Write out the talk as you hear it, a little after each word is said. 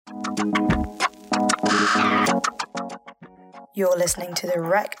You're listening to the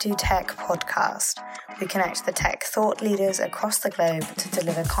Rec2Tech podcast. We connect the tech thought leaders across the globe to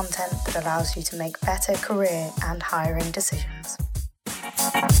deliver content that allows you to make better career and hiring decisions.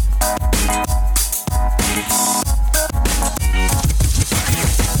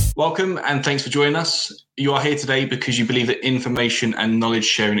 Welcome and thanks for joining us. You are here today because you believe that information and knowledge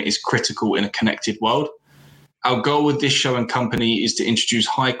sharing is critical in a connected world. Our goal with this show and company is to introduce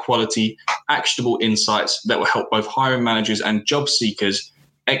high quality, actionable insights that will help both hiring managers and job seekers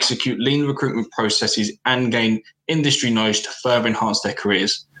execute lean recruitment processes and gain industry knowledge to further enhance their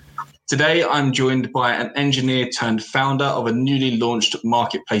careers. Today, I'm joined by an engineer turned founder of a newly launched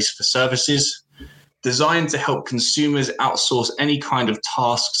marketplace for services designed to help consumers outsource any kind of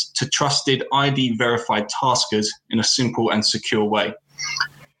tasks to trusted ID verified taskers in a simple and secure way.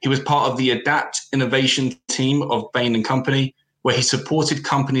 He was part of the Adapt innovation team of Bain & Company, where he supported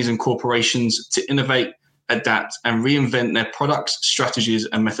companies and corporations to innovate, adapt, and reinvent their products, strategies,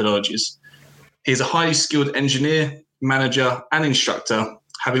 and methodologies. He is a highly skilled engineer, manager, and instructor,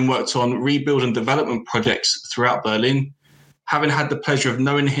 having worked on rebuild and development projects throughout Berlin. Having had the pleasure of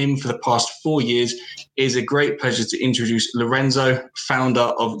knowing him for the past 4 years, it is a great pleasure to introduce Lorenzo,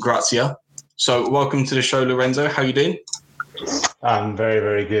 founder of Grazia. So welcome to the show, Lorenzo. How are you doing? I'm very,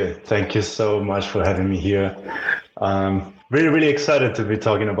 very good. Thank you so much for having me here. Really excited to be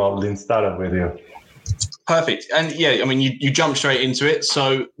talking about Lean Startup with you. Perfect. And yeah, I mean, you jumped straight into it.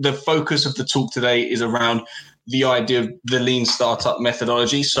 So the focus of the talk today is around the idea of the Lean Startup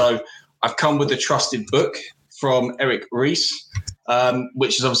methodology. So I've come with a trusted book from Eric Ries,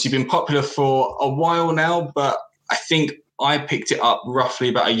 which has obviously been popular for a while now, but I think I picked it up roughly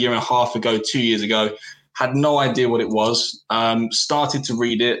about a year and a half ago, 2 years ago. Had no idea what it was, started to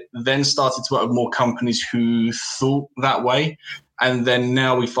read it, then started to work with more companies who thought that way. And then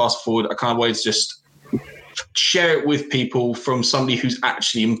now we fast forward, I kind of wanted to just share it with people from somebody who's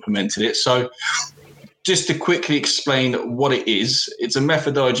actually implemented it. So just to quickly explain what it is, it's a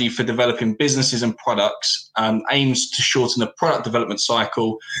methodology for developing businesses and products, aims to shorten the product development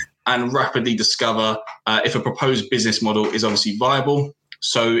cycle and rapidly discover if a proposed business model is obviously viable.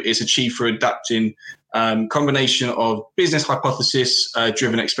 So it's achieved through adapting combination of business hypothesis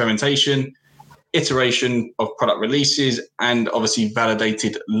driven experimentation, iteration of product releases, and obviously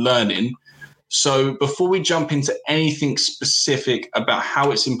validated learning. So before we jump into anything specific about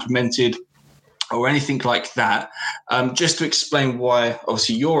how it's implemented or anything like that, just to explain why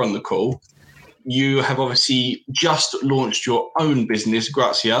obviously you're on the call, you have obviously just launched your own business,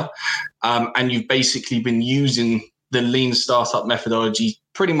 Grazia, and you've basically been using the Lean Startup methodology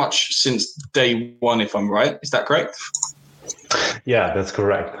pretty much since day one, if I'm right. Is that correct? Yeah, that's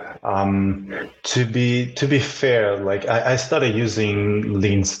correct. To be fair, like I started using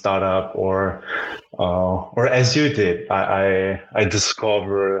Lean Startup, or as you did, I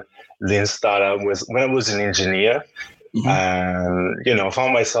discovered Lean Startup when I was an engineer. Mm-hmm. And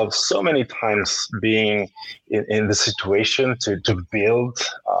found myself so many times being in the situation to build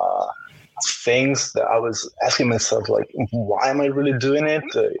things that I was asking myself, like, why am I really doing it?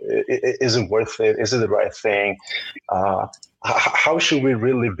 Is it worth it? Is it the right thing? How should we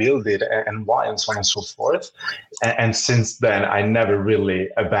really build it, and why, and so on and so forth? And since then, I never really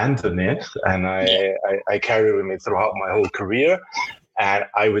abandoned it, and I carry it with me throughout my whole career. And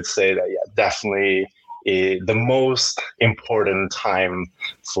I would say that, yeah, definitely the most important time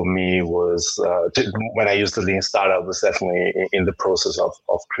for me was when I used the Lean Startup was definitely in the process of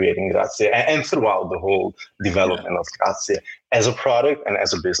creating Grazia and throughout the whole development of Grazia as a product and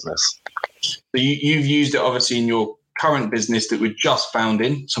as a business. So you've used it obviously in your current business that we're just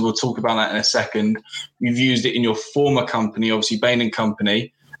founding. So we'll talk about that in a second. You've used it in your former company, obviously Bain &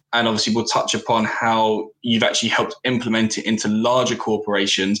 Company. And obviously, we'll touch upon how you've actually helped implement it into larger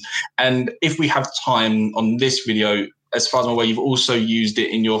corporations. And if we have time on this video, as far as I'm aware, you've also used it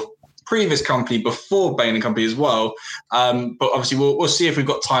in your previous company before Bain & Company as well. But obviously, we'll see if we've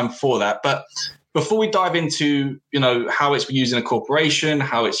got time for that. But before we dive into, how it's used in a corporation,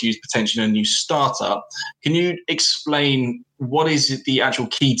 how it's used potentially in a new startup, can you explain what is the actual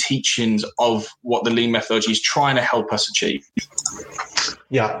key teachings of what the Lean methodology is trying to help us achieve?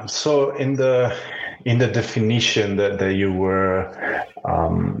 Yeah. So in the definition that you were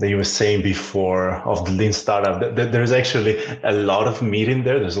saying before of the Lean Startup, there's actually a lot of meat in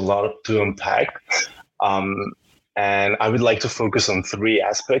there. There's a lot to unpack. And I would like to focus on three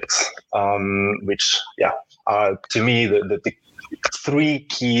aspects, which, to me, the three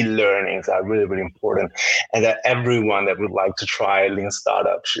key learnings are really, really important, and that everyone that would like to try Lean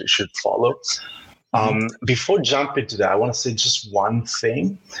Startup should follow. Before jumping to that, I want to say just one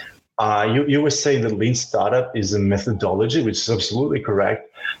thing. You were saying that lean startup is a methodology, which is absolutely correct.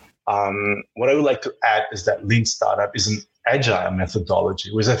 What I would like to add is that lean startup is an agile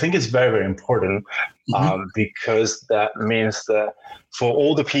methodology, which I think is very, very important, because that means that for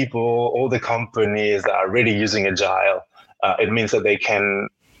all the people, all the companies that are already using agile, it means that they can,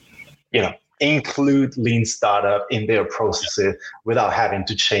 include lean startup in their processes without having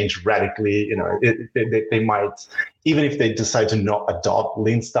to change radically. They might, even if they decide to not adopt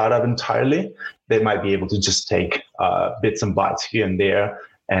lean startup entirely, they might be able to just take bits and bytes here and there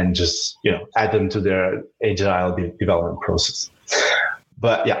and just add them to their agile development process.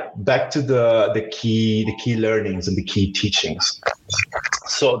 But yeah, back to the key learnings and the key teachings.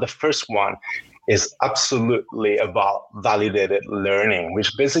 So the first one is absolutely about validated learning,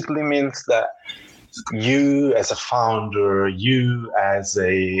 which basically means that you as a founder, you as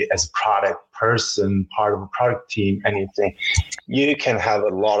a product person, part of a product team, anything, you can have a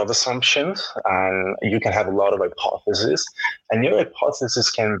lot of assumptions and you can have a lot of hypotheses, and your hypothesis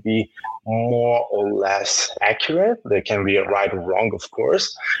can be more or less accurate. They can be right or wrong, of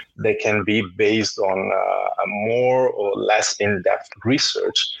course. They can be based on a more or less in-depth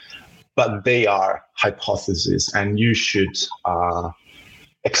research, but they are hypotheses, and you should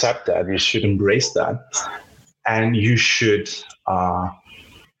accept that. You should embrace that, and you should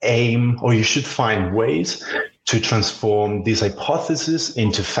aim, or you should find ways to transform these hypotheses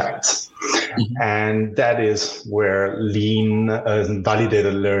into facts. And that is where lean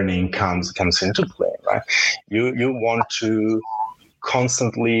validated learning comes into play, right? You want to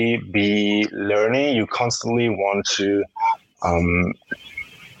constantly be learning. You constantly want to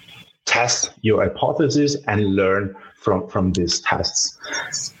test your hypothesis and learn from these tests,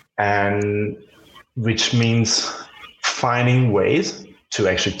 and which means finding ways to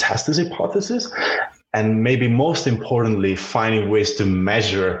actually test this hypothesis, and maybe most importantly, finding ways to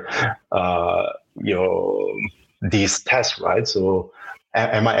measure these tests, right? So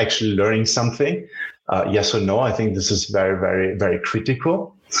am I actually learning something? Yes or no? I think this is very, very, very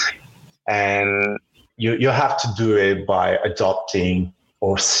critical. And you have to do it by adopting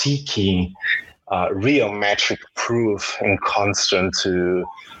or seeking real metric proof in constant to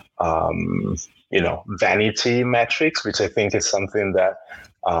vanity metrics, which I think is something that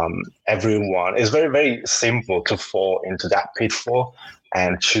everyone is very, very simple to fall into that pitfall,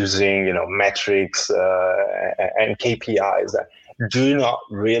 and choosing metrics and KPIs that do not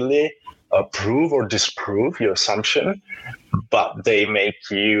really prove or disprove your assumption, but they make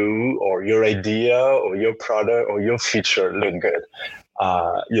you or your idea or your product or your feature look good.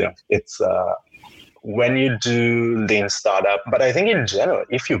 It's when you do lean startup, but I think in general,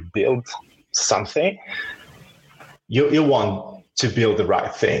 if you build something, you want to build the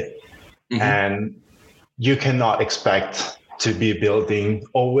right thing. And you cannot expect to be building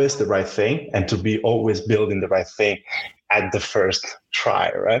always the right thing and to be always building the right thing at the first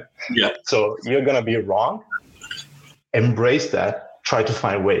try, right? Yeah. So you're going to be wrong. Embrace that. Try to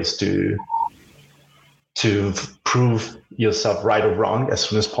find ways to prove yourself right or wrong as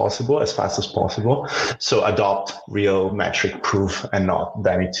soon as possible, as fast as possible. So adopt real metric proof and not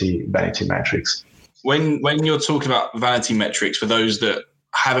vanity metrics. When you're talking about vanity metrics, for those that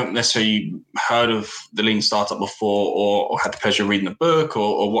haven't necessarily heard of the Lean Startup before, or had the pleasure of reading the book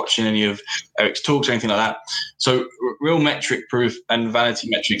or watching any of Eric's talks or anything like that. So real metric proof and vanity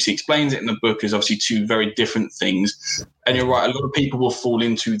metrics, he explains it in the book, is obviously two very different things. And you're right, a lot of people will fall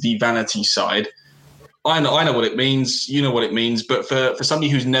into the vanity side. I know what it means, you know what it means, but for somebody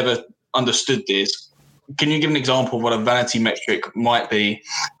who's never understood this, can you give an example of what a vanity metric might be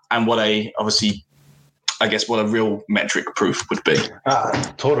and what a real metric proof would be?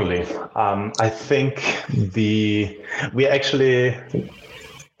 Totally. I think we actually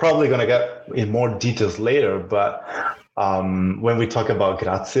probably going to get in more details later, but when we talk about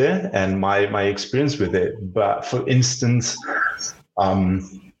Grazie and my experience with it, but for instance,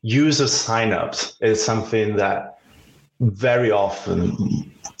 user signups is something that very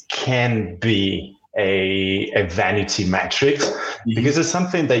often can be a vanity metric, because it's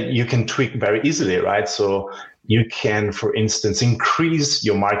something that you can tweak very easily, right? So you can, for instance, increase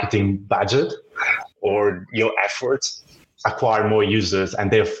your marketing budget or your efforts, acquire more users, and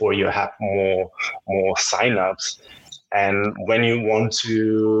therefore you have more signups. And when you want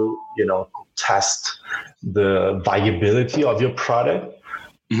to, test the viability of your product,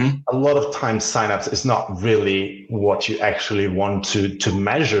 a lot of times signups is not really what you actually want to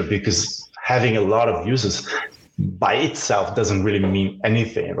measure, because having a lot of users by itself doesn't really mean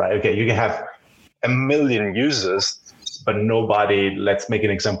anything, right? Okay, you can have 1 million users, but nobody, let's make an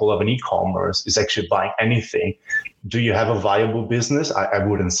example of an e-commerce, is actually buying anything. Do you have a viable business? I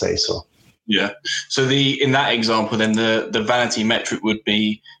wouldn't say so. Yeah. So in that example, then the vanity metric would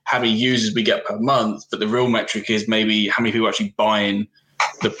be how many users we get per month, but the real metric is maybe how many people are actually buying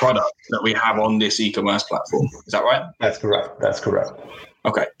the product that we have on this e-commerce platform. Is that right? That's correct.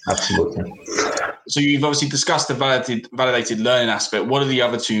 Okay. Absolutely. So you've obviously discussed the validated learning aspect. What are the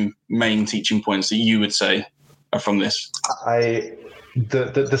other two main teaching points that you would say are from this?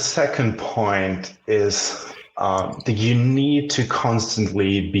 The second point is that you need to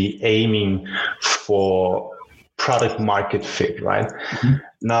constantly be aiming for product market fit, right? Mm-hmm.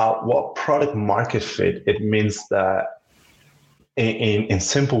 Now, what product market fit? It means that in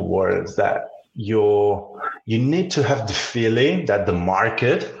simple words that you need to have the feeling that the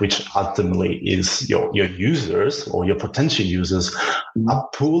market, which ultimately is your users or your potential users, are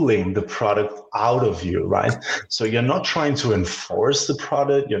pulling the product out of you, right? So you're not trying to enforce the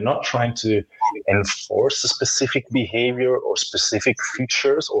product. You're not trying to enforce a specific behavior or specific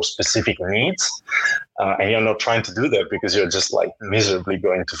features or specific needs. And you're not trying to do that because you're just like miserably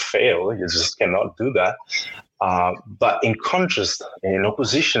going to fail. You just cannot do that. But in contrast, in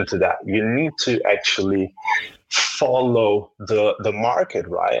opposition to that, you need to actually follow the market,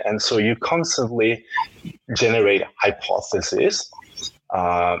 right? And so you constantly generate hypotheses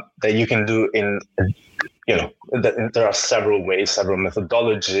that you can do in, there are several ways, several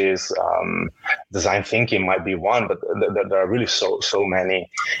methodologies. Design thinking might be one, but there are really so many.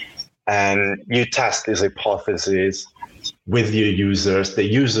 And you test these hypotheses with your users. The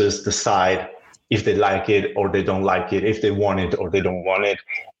users decide if they like it or they don't like it, if they want it or they don't want it.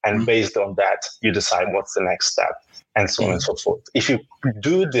 And based on that, you decide what's the next step, and so on and so forth. If you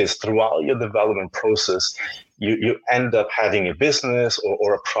do this throughout your development process, you end up having a business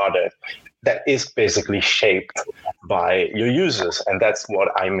or a product that is basically shaped by your users. And that's what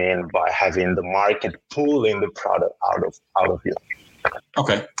I mean by having the market pulling the product out of you.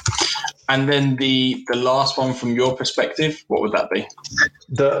 Okay. And then the last one from your perspective, what would that be?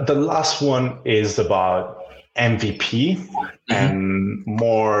 The last one is about MVP, and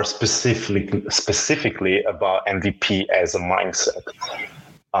more specifically about MVP as a mindset.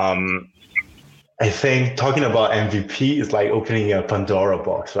 I think talking about MVP is like opening a Pandora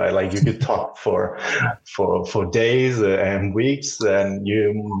box, right? Like you could talk for days and weeks, and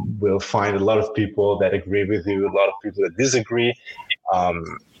you will find a lot of people that agree with you, a lot of people that disagree.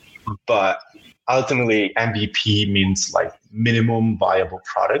 But ultimately, MVP means like minimum viable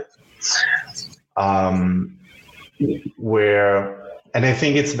product. And I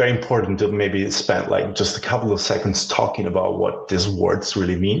think it's very important to maybe spend like just a couple of seconds talking about what these words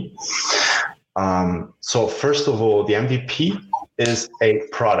really mean. So first of all, the MVP is a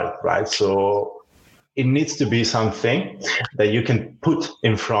product, right? So it needs to be something that you can put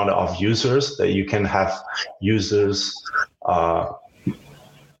in front of users, that you can have users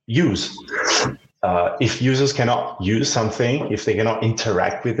use. If users cannot use something, if they cannot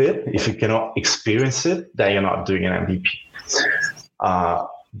interact with it, if you cannot experience it, then you're not doing an MVP.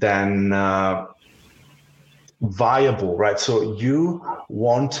 Then viable, right? So you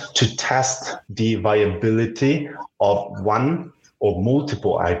want to test the viability of one or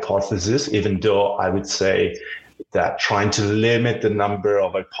multiple hypotheses, even though I would say that trying to limit the number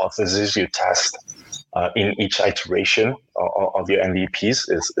of hypotheses you test in each iteration of your MVPs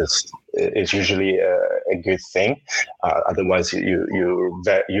is usually a good thing. Otherwise, you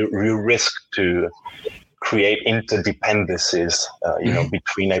risk to create interdependencies,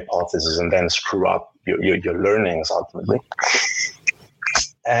 between hypotheses, and then screw up your learnings ultimately.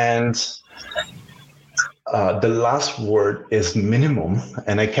 And the last word is minimum,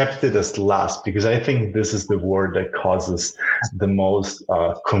 and I kept it as last because I think this is the word that causes the most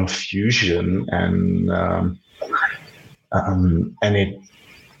confusion, and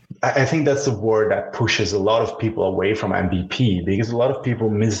I think that's the word that pushes a lot of people away from MVP, because a lot of people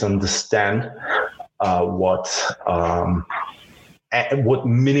misunderstand what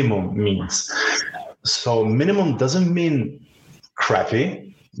minimum means. So minimum doesn't mean crappy.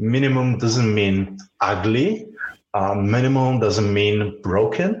 Minimum doesn't mean ugly. Minimum doesn't mean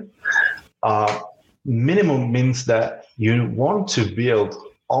broken. Minimum means that you want to build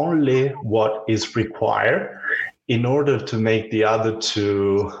only what is required in order to make the other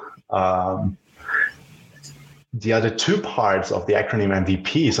two parts of the acronym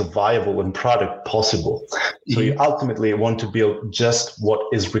MVP, so viable and product, possible. So you ultimately want to build just what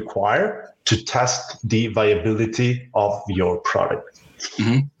is required to test the viability of your product.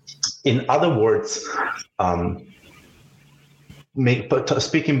 In other words,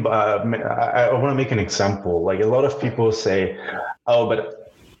 speaking, I want to make an example. Like a lot of people say, "Oh,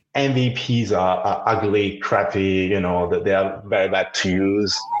 but MVPs are ugly, crappy. That they are very bad to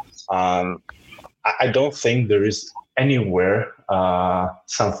use." I don't think there is anywhere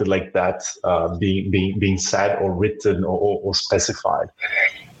something like that being said or written or specified.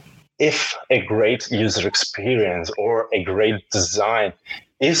 If a great user experience or a great design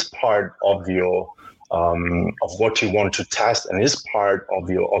is part of your of what you want to test and is part of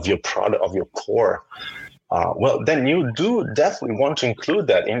your product, of your core, well, then you do definitely want to include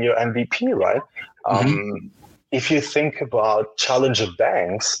that in your MVP, right? If you think about challenger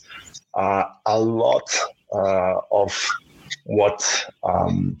banks, a lot of what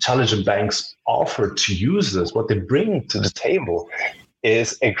challenger banks offer to users, what they bring to the table,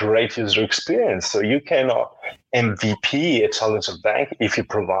 is a great user experience. So you cannot MVP a challenger bank if you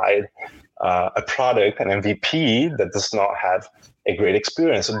provide a product, an MVP, that does not have a great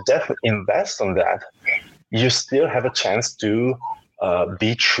experience. So definitely invest on that. You still have a chance to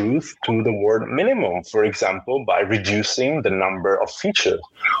be true to the word minimum, for example, by reducing the number of features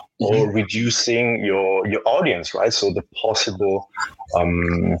or reducing your audience, right? So the possible,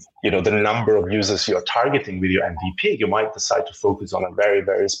 the number of users you're targeting with your MVP, you might decide to focus on a very,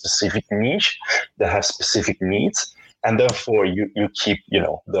 very specific niche that has specific needs. And therefore you keep,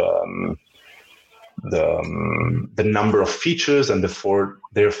 the number of features and therefore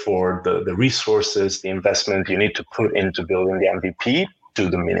the resources, the investment you need to put into building the MVP to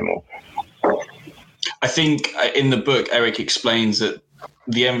the minimum. I think in the book, Eric explains that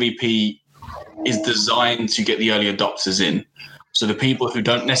the MVP is designed to get the early adopters in. So the people who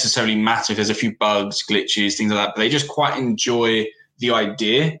don't necessarily matter if there's a few bugs, glitches, things like that, but they just quite enjoy the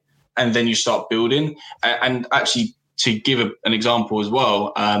idea. And then you start building. And actually, to give an example as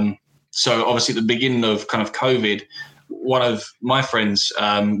well, so obviously at the beginning of kind of COVID, one of my friends,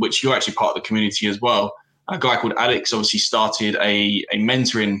 which you're actually part of the community as well, a guy called Alex obviously started a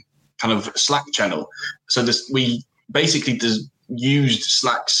mentoring kind of Slack channel. So we basically used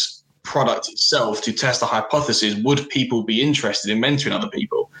Slack's product itself to test the hypothesis: would people be interested in mentoring other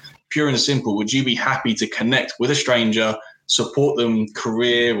people? Pure and simple, would you be happy to connect with a stranger, support them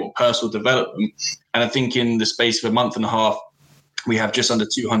career or personal development? And I think in the space of a month and a half, we have just under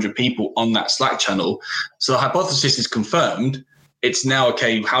 200 people on that Slack channel. So the hypothesis is confirmed. It's now,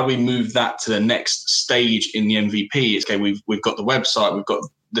 okay, how do we move that to the next stage in the MVP? It's okay, we've got the website, we've got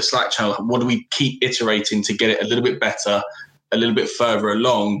the Slack channel. What do we keep iterating to get it a little bit better, a little bit further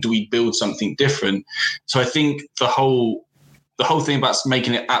along? Do we build something different? So I think the whole thing about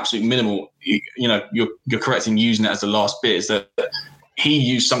making it absolute minimal, you're correct in using it as the last bit, is that he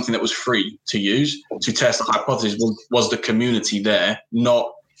used something that was free to use to test the hypothesis. Was the community there?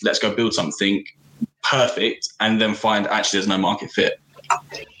 Not let's go build something perfect and then find actually there's no market fit.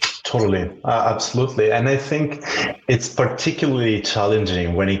 Totally. Absolutely. And I think it's particularly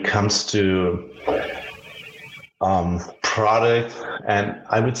challenging when it comes to product, and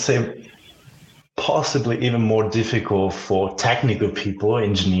I would say possibly even more difficult for technical people,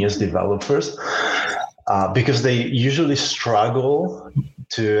 engineers, developers, because they usually struggle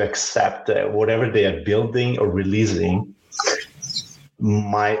to accept that whatever they are building or releasing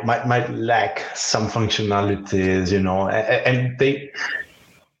might lack some functionalities, and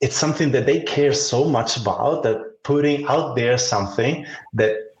it's something that they care so much about, that putting out there something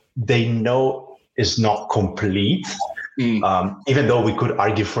that they know is not complete, even though we could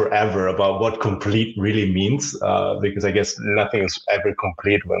argue forever about what complete really means, because I guess nothing is ever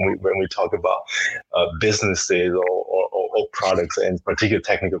complete when we talk about businesses or products, and particular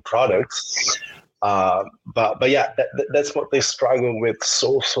technical products. But yeah, that's what they struggle with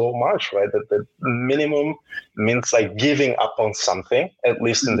so much, right? That the minimum means like giving up on something, at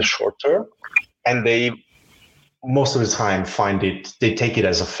least in the short term, and they most of the time they take it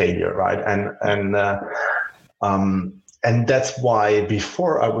as a failure, right? And that's why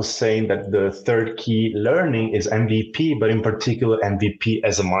before I was saying that the third key learning is MVP, but in particular MVP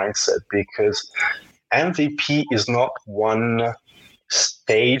as a mindset, because MVP is not one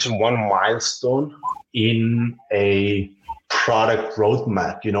stage, one milestone in a product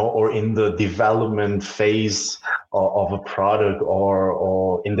roadmap, or in the development phase of a product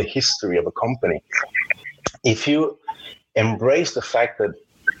or in the history of a company. If you embrace the fact that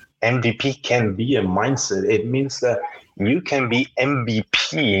MVP can be a mindset, it means that you can be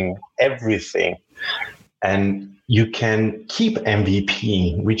MVPing everything, and you can keep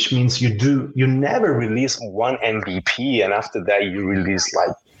MVP, which means you never release one MVP and after that you release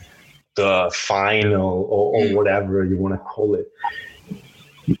like the final or whatever you want to call it.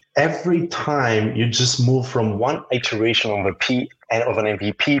 every time you just move from one iteration of an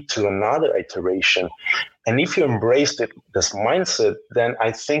MVP to another iteration. And if you embrace this mindset, then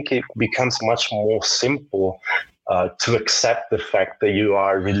I think it becomes much more simple to accept the fact that you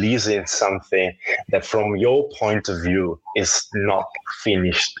are releasing something that from your point of view is not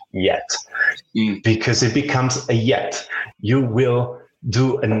finished yet. Because it becomes a yet. You will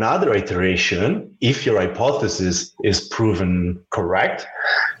do another iteration if your hypothesis is proven correct,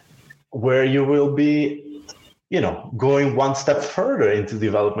 where you will be going one step further into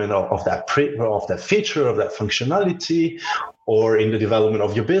development of that feature, of that functionality, or in the development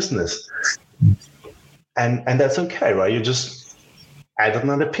of your business. And that's okay, right? You just add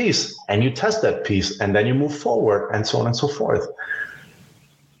another piece and you test that piece and then you move forward and so on and so forth.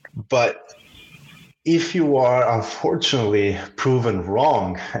 But if you are unfortunately proven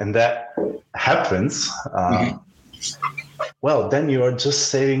wrong, and that happens, well, then you are just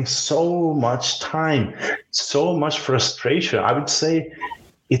saving so much time, so much frustration. I would say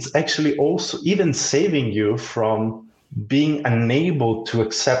it's actually also even saving you from being unable to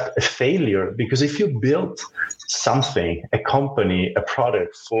accept a failure. Because if you build something, a company, a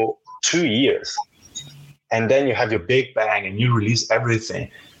product for 2 years, and then you have your big bang and you release everything,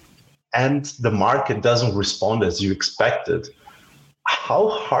 and the market doesn't respond as you expected, how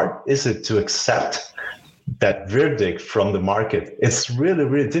hard is it to accept that verdict from the market? It's really,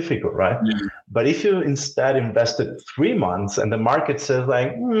 really difficult, right? Mm-hmm. But if you instead invested 3 months and the market says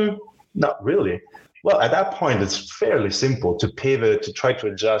like, not really, well, at that point, it's fairly simple to pivot, to try to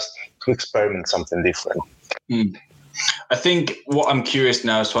adjust, to experiment something different. I think what I'm curious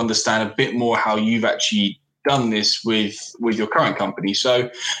now is to understand a bit more how you've actually done this with your current company.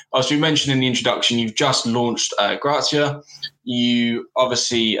 So as we mentioned in the introduction, you've just launched Grazia. You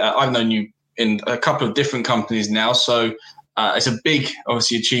obviously, I've known you in a couple of different companies now. So it's a big,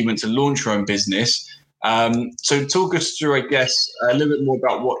 obviously, achievement to launch your own business. So talk us through, I guess, a little bit more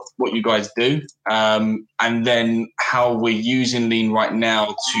about what you guys do, and then how we're using Lean right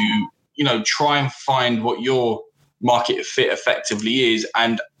now to, try and find what your market fit effectively is.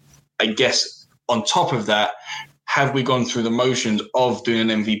 And I guess on top of that, have we gone through the motions of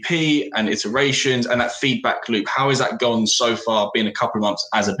doing an MVP and iterations and that feedback loop? How has that gone so far, been a couple of months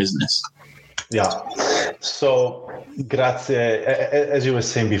as a business? Yeah. So Grazia, as you were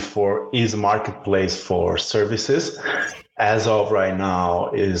saying before, is a marketplace for services. As of right now,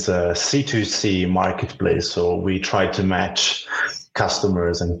 is a C2C marketplace. So we try to match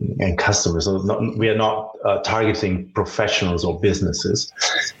customers and customers. So we are not targeting professionals or businesses.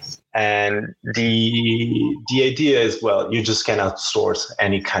 And the idea is, well, you just can outsource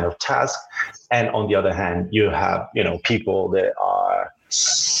any kind of task. And on the other hand, you have, people that are,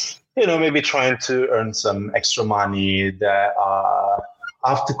 maybe trying to earn some extra money, that are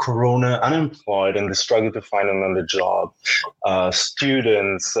after Corona unemployed and they struggle to find another job,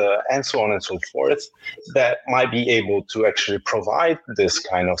 students, and so on and so forth, that might be able to actually provide this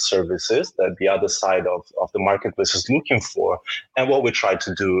kind of services that the other side of the marketplace is looking for. And what we try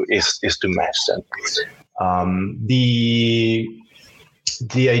to do is to match them. The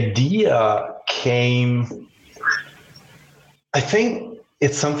idea came, I think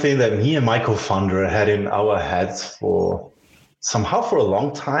it's something that me and my co-founder had in our heads for a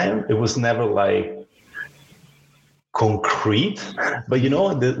long time. It was never like concrete, but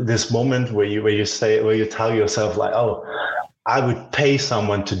this moment where you tell yourself like, oh, I would pay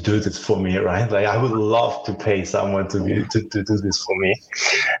someone to do this for me, right? Like I would love to pay someone to do this for me.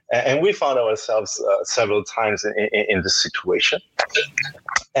 And we found ourselves several times in this situation.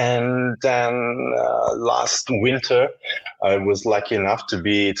 And then last winter, I was lucky enough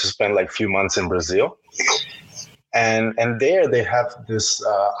to spend like a few months in Brazil. And there they have this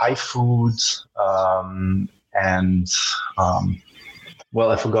iFood and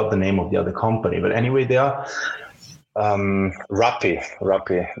I forgot the name of the other company, but anyway, they are Rappi.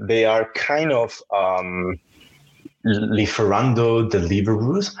 They are kind of Lieferando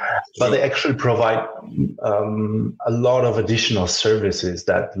Deliveroo, but they actually provide a lot of additional services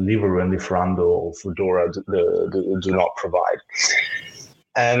that Deliveroo and Lieferando or Foodora do not provide.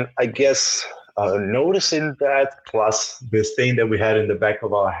 And I guess noticing that, plus this thing that we had in the back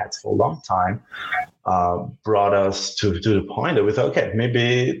of our heads for a long time, brought us to the point that we thought, okay,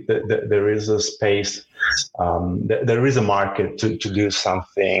 maybe there is a space, there is a market to do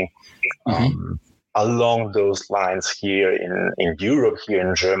something along those lines here in Europe, here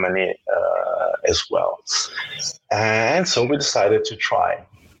in Germany as well. And so we decided to try.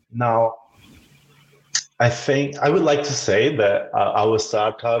 Now, I think I would like to say that our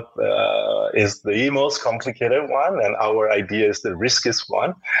startup is the most complicated one, and our idea is the riskiest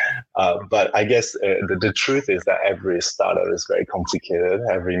one. But I guess the truth is that every startup is very complicated.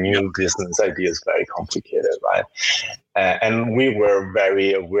 Every new business idea is very complicated, right? And we were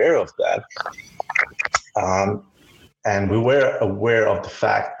very aware of that. And we were aware of the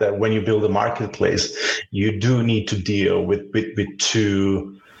fact that when you build a marketplace, you do need to deal with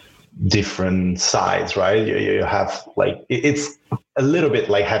two different sides, right? You have like, it's a little bit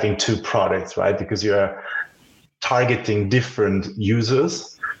like having two products, right? Because you're targeting different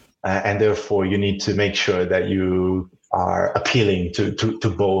users, and therefore you need to make sure that you are appealing to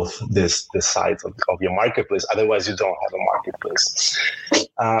both this sides of your marketplace. Otherwise, you don't have a marketplace.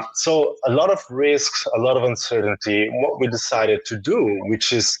 So a lot of risks, a lot of uncertainty. What we decided to do,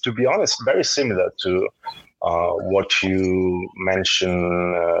 which is, to be honest, very similar to what you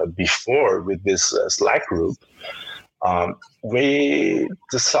mentioned before with this Slack group, we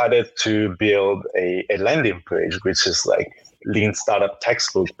decided to build a landing page, which is like Lean Startup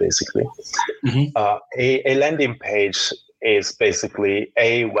textbook, basically. Mm-hmm. A landing page is basically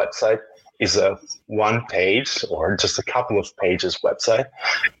a website, is a one page or just a couple of pages website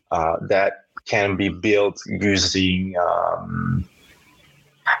that can be built using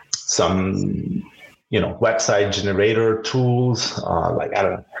some website generator tools like, I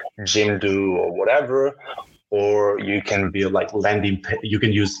don't know, Jimdo or whatever. Or you can build like you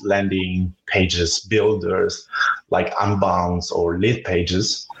can use landing pages builders like Unbounce or Lead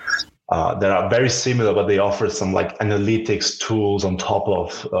Pages that are very similar, but they offer some like analytics tools on top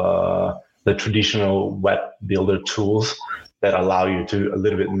of the traditional web builder tools that allow you to a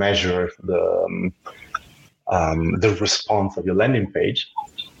little bit measure the response of your landing page.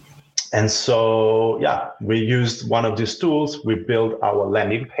 And so, we used one of these tools. We built our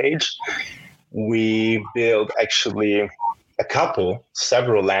landing page. We built actually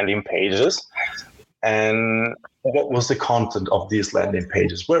several landing pages. And what was the content of these landing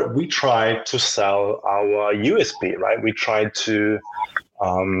pages? Where we tried to sell our USP, right? We tried to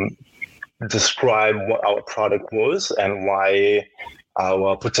describe what our product was and why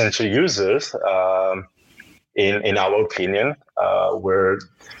our potential users, in our opinion,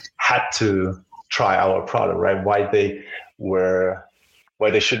 had to try our product, right? Why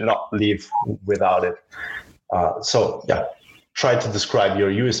they should not live without it. Try to describe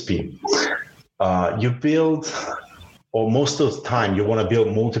your USP. You build, or most of the time, you want to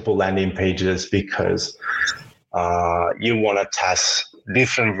build multiple landing pages because you want to test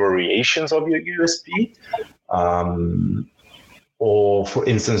different variations of your USP. Or for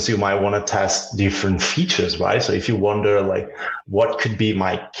instance, you might want to test different features, right? So if you wonder like, what could be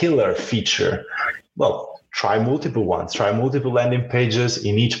my killer feature? Well, try multiple ones, try multiple landing pages.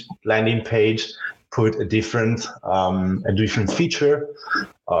 In each landing page, put a different feature.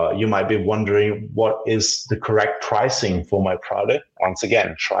 You might be wondering, what is the correct pricing for my product? Once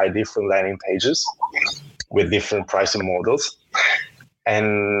again, try different landing pages with different pricing models,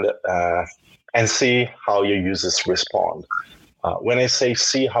 and see how your users respond. When I say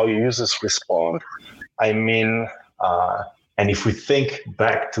see how your users respond, I mean, and if we think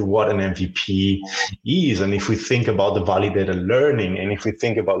back to what an MVP is, and if we think about the validated learning, and if we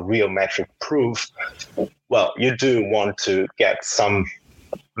think about real metric proof, well, you do want to get some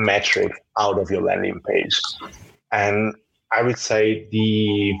metric out of your landing page. And I would say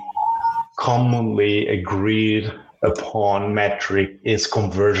the commonly agreed upon metric is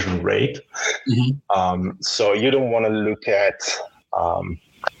conversion rate. Mm-hmm. So you don't want to look at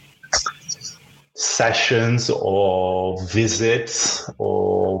sessions or visits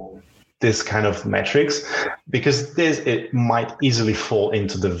or this kind of metrics, because it might easily fall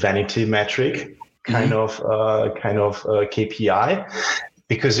into the vanity metric kind of KPI,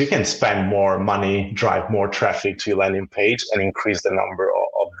 because you can spend more money, drive more traffic to your landing page, and increase the number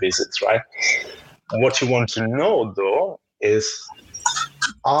of visits, right? What you want to know, though, is,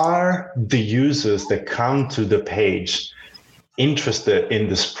 are the users that come to the page interested in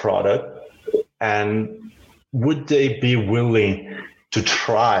this product, and would they be willing to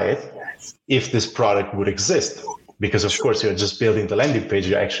try it if this product would exist? Because, of course, you're just building the landing page,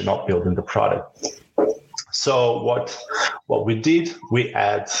 you're actually not building the product. So what we did, we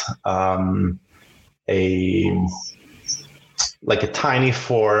add a tiny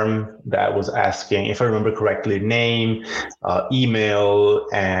form that was asking, if I remember correctly, name, email,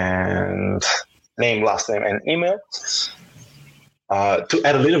 and name, last name, and email, to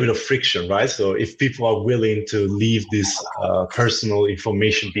add a little bit of friction, right? So if people are willing to leave this personal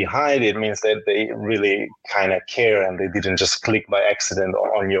information behind, it means that they really kind of care and they didn't just click by accident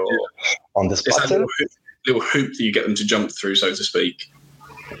on this button. little hoop that you get them to jump through, so to speak.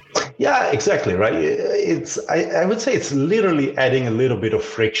 Yeah, exactly, right. I would say it's literally adding a little bit of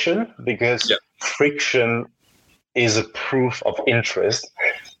friction, because friction is a proof of interest.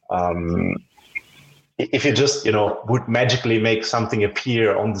 If you just, would magically make something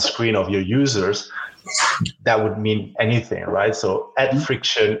appear on the screen of your users, that would mean anything, right? So add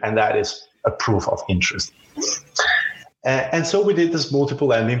friction, and that is a proof of interest. And so we did this multiple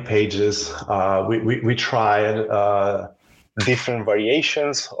landing pages. We tried different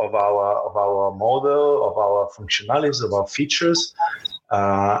variations of our model, of our functionalities, of our features,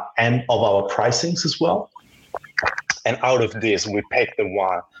 and of our pricings as well. And out of this, we picked the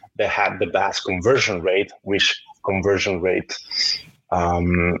one that had the best conversion rate, which conversion rate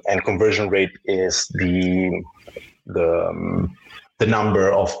is the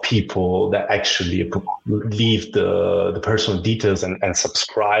number of people that actually leave the personal details and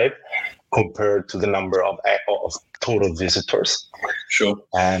subscribe, compared to the number of total visitors. Sure.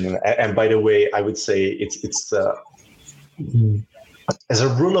 And by the way, I would say it's as a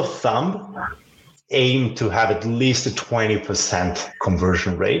rule of thumb, aim to have at least a 20%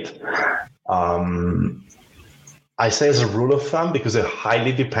 conversion rate. I say as a rule of thumb because it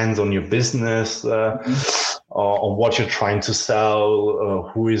highly depends on your business, on what you're trying to sell,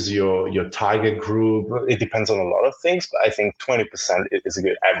 who is your target group. It depends on a lot of things, but I think 20% is a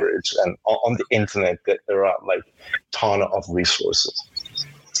good average. And on the internet, there are like ton of resources.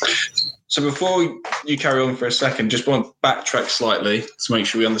 So before you carry on for a second, just want to backtrack slightly to make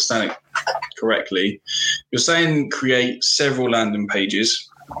sure we understand it correctly. You're saying create several landing pages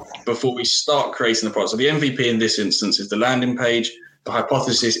before we start creating the product. So the MVP in this instance is the landing page. The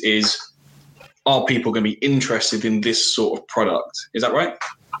hypothesis is, are people going to be interested in this sort of product? Is that right?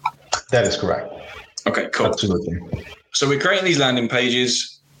 That is correct. Okay, cool. Absolutely. So we're creating these landing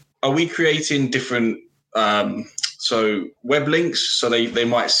pages. Are we creating different so web links? So they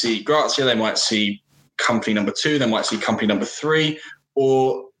might see Grazia, they might see company number 2, they might see company number 3,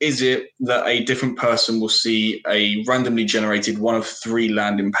 or is it that a different person will see a randomly generated one of 3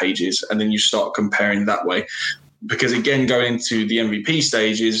 landing pages, and then you start comparing that way? Because again, going into the MVP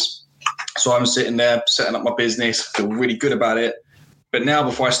stages, so I'm sitting there setting up my business, feel really good about it. But now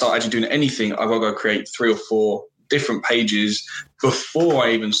before I start actually doing anything, I've got to go create 3 or 4 different pages before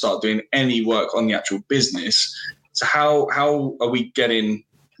I even start doing any work on the actual business. So how are we getting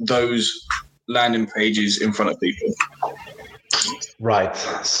those landing pages in front of people? Right.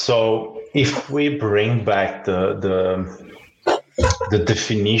 So if we bring back the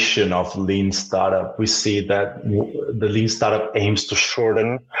definition of lean startup, we see that the lean startup aims to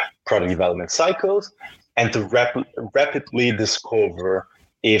shorten product development cycles and to rapidly discover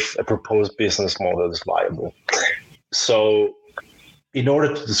if a proposed business model is viable. So in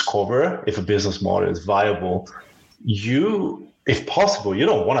order to discover if a business model is viable, if possible, you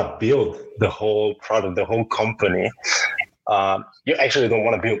don't want to build the whole product, the whole company. You actually don't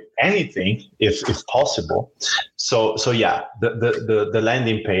want to build anything if possible. So yeah, the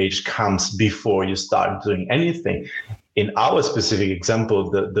landing page comes before you start doing anything. In our specific example,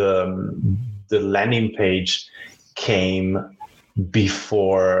 the landing page came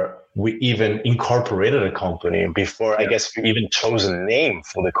before we even incorporated a company, before I guess we even chose a name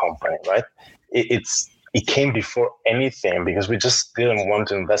for the company, right? It came before anything, because we just didn't want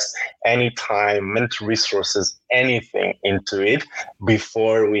to invest any time, mental resources, anything into it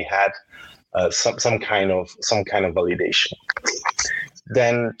before we had some kind of validation.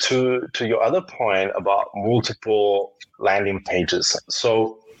 Then to your other point about multiple landing pages.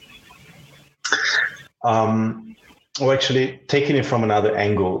 So, actually taking it from another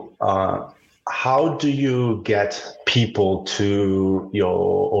angle, how do you get people to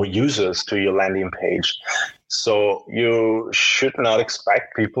or users to your landing page? So you should not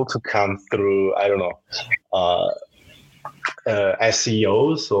expect people to come through, I don't know,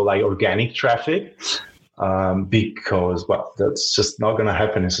 SEO, so like organic traffic, because, well, that's just not going to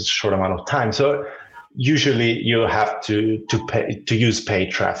happen in such a short amount of time. So usually you have to use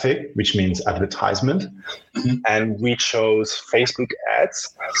paid traffic, which means advertisement. Mm-hmm. And we chose Facebook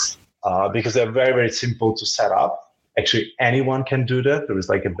ads because they're very, very simple to set up. Actually, anyone can do that. There is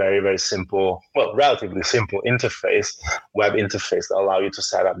like a very, very simple, well, relatively simple web interface that allow you to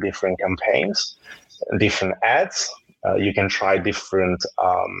set up different campaigns, different ads. You can try different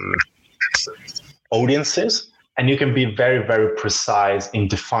audiences, and you can be very, very precise in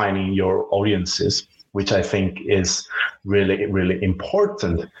defining your audiences, which I think is really, really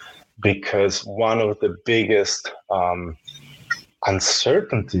important, because one of the biggest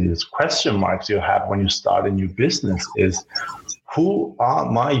uncertainties, question marks you have when you start a new business is, who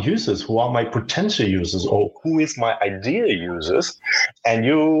are my users, who are my potential users, or who is my ideal users. And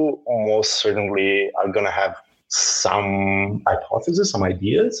you most certainly are going to have some hypotheses, some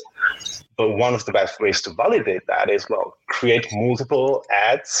ideas. But one of the best ways to validate that is, well, create multiple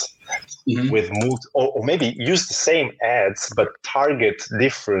ads with or maybe use the same ads, but target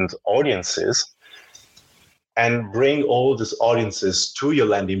different audiences and bring all these audiences to your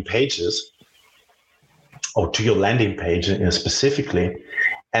landing pages, or to your landing page specifically,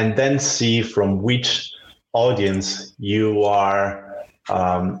 and then see from which audience you are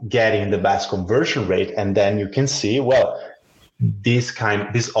getting the best conversion rate. And then you can see, well, this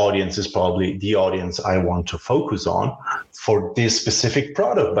audience is probably the audience I want to focus on for this specific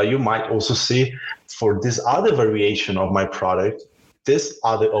product. But you might also see, for this other variation of my product, this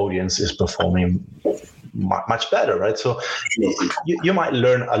other audience is performing much better, right? So you might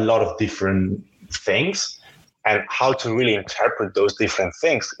learn a lot of different things, and how to really interpret those different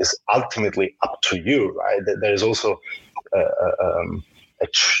things is ultimately up to you, right? There's also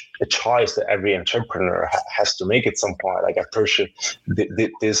a choice that every entrepreneur has to make at some point. Like, I purchase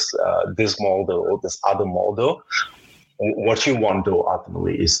this model or this other model. What you want, though,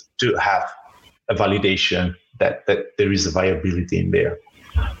 ultimately, is to have a validation that there is a viability in there.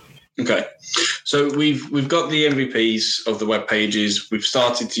 Okay, so we've got the MVPs of the web pages. We've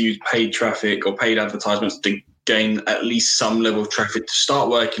started to use paid traffic or paid advertisements to gain at least some level of traffic to start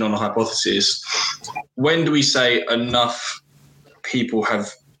working on a hypothesis. When do we say enough people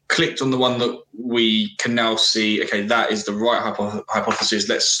have clicked on the one that we can now see, okay, that is the right hypothesis,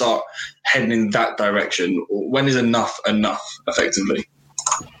 let's start heading in that direction? When is enough effectively?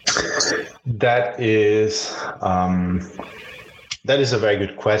 That is a very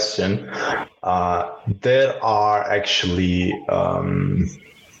good question. There are actually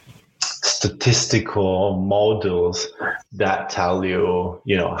statistical models that tell you,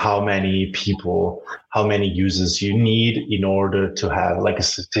 how many people, how many users you need in order to have like a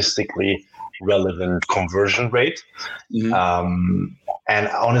statistically relevant conversion rate. And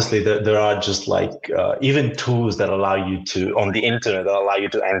honestly, there are just like even tools that allow you to, on the internet, that allow you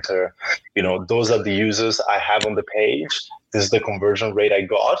to enter, those are the users I have on the page. This is the conversion rate I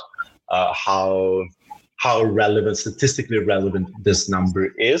got. How relevant, statistically relevant this number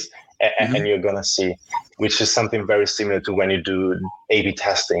is. And you're going to see, which is something very similar to when you do A/B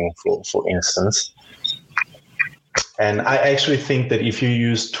testing, for instance. And I actually think that if you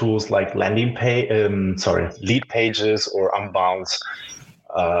use tools like lead pages or Unbounce,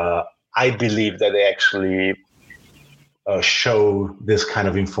 I believe that they actually show this kind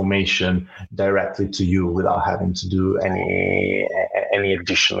of information directly to you without having to do any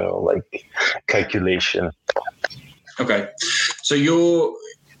additional like calculation. Okay, so your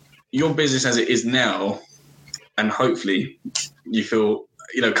business as it is now, and hopefully you feel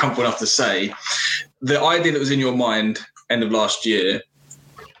comfortable enough to say, the idea that was in your mind end of last year,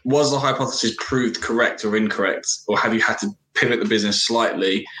 was the hypothesis proved correct or incorrect, or have you had to pivot the business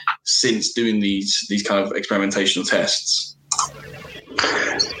slightly since doing these kind of experimentational tests?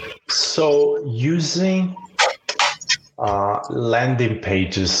 So using landing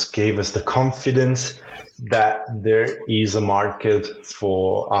pages gave us the confidence that there is a market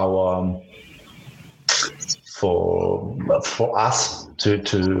for our for us to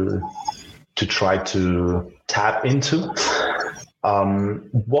try to tap into.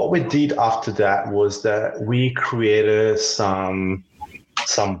 What we did after that was that we created some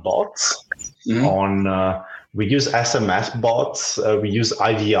bots on. We use SMS bots. We use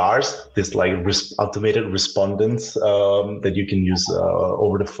IVRs, this like automated respondents that you can use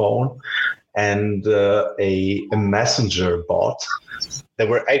over the phone, and a messenger bot that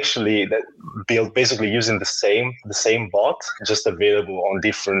were actually built basically using the same bot, just available on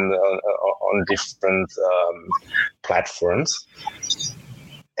different platforms.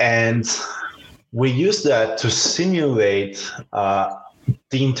 And we use that to simulate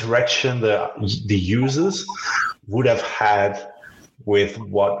the interaction that the users would have had with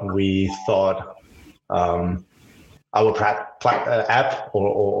what we thought our app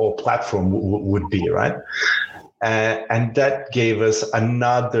or platform would be, right? And that gave us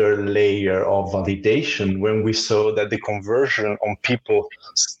another layer of validation when we saw that the conversion on people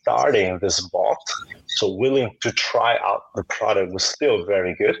starting this bot, so willing to try out the product, was still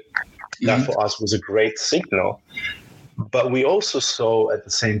very good. That for us was a great signal. But we also saw at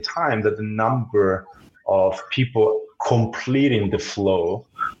the same time that the number of people completing the flow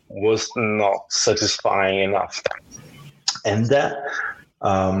was not satisfying enough. And that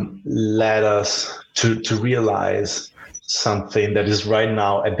led us to realize something that is right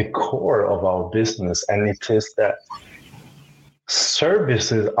now at the core of our business. And it is that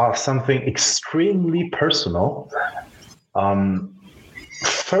services are something extremely personal.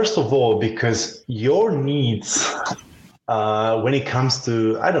 First of all, because your needs, when it comes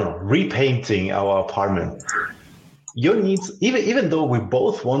to, I don't know, repainting our apartment, your needs, even though we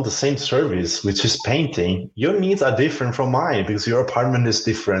both want the same service, which is painting, your needs are different from mine because your apartment is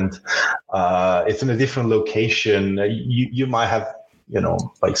different. It's in a different location. You might have,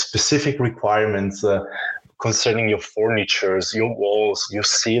 like specific requirements concerning your furnitures, your walls, your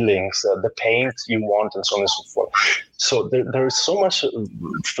ceilings, the paint you want, and so on and so forth. So there is so much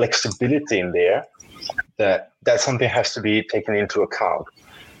flexibility in there that something has to be taken into account.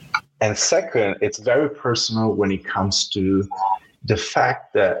 And second, it's very personal when it comes to the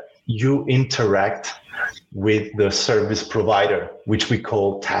fact that you interact with the service provider, which we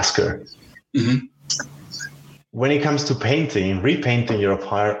call tasker. Mm-hmm. When it comes to painting, repainting your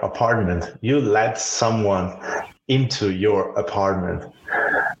apartment, you let someone into your apartment.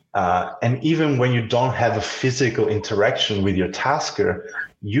 And even when you don't have a physical interaction with your tasker,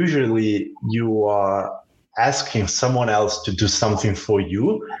 usually you are asking someone else to do something for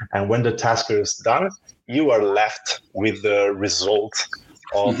you. And when the tasker is done, you are left with the result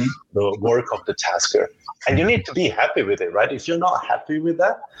of the work of the tasker. And you need to be happy with it, right? If you're not happy with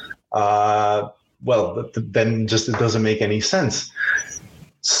that, then just it doesn't make any sense.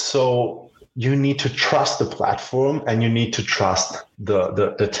 So you need to trust the platform and you need to trust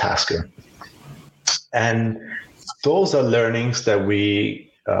the tasker. And those are learnings that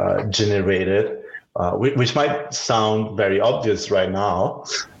we generated, which might sound very obvious right now,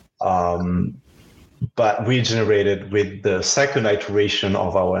 but we generated with the second iteration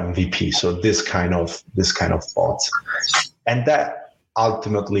of our MVP. So this kind of bots, and that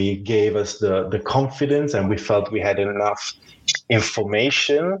ultimately gave us the confidence, and we felt we had enough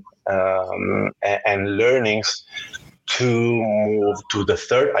information and learnings to move to the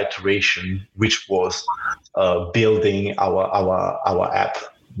third iteration, which was building our app,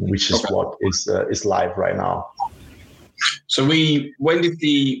 which is what is live right now. So when did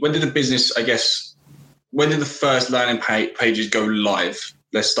the business, I guess, when did the first landing pages go live?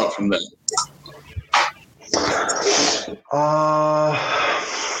 Let's start from there.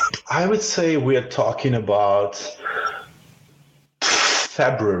 I would say we are talking about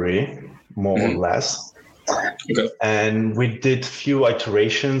February, more or less. Okay. And we did few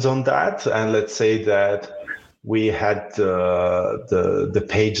iterations on that. And let's say that we had the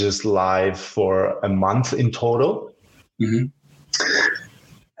pages live for a month in total. Mm-hmm.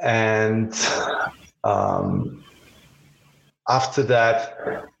 And after that,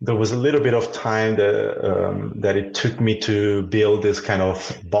 there was a little bit of time that it took me to build this kind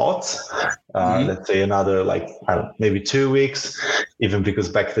of bots. Let's say another maybe 2 weeks, even because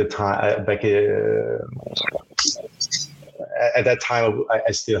at that time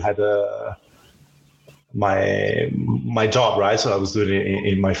I still had my job, right? So I was doing it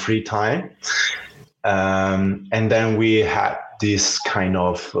in my free time, and then we had this kind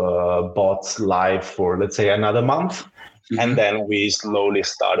of bots live for, let's say, another month. And then we slowly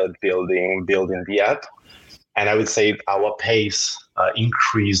started building the app. And I would say our pace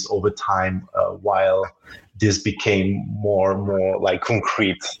increased over time while this became more and more like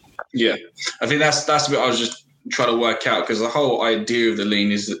concrete. Yeah, I think that's what I was just trying to work out, because the whole idea of the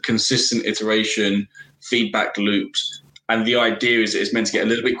lean is that consistent iteration, feedback loops. And the idea is it's meant to get a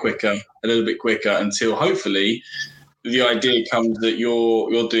little bit quicker until hopefully the idea comes that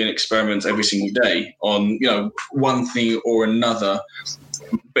you're doing experiments every single day on, one thing or another.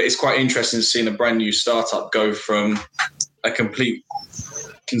 But it's quite interesting seeing a brand new startup go from a complete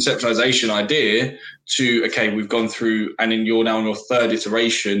conceptualization idea to, okay, we've gone through, and then you're now on your third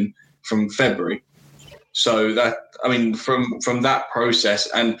iteration from February. So that, I mean, from that process,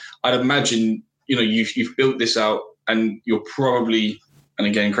 and I'd imagine, you've built this out, and you're probably, and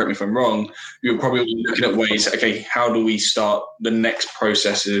again, correct me if I'm wrong, you're probably looking at ways, okay, how do we start the next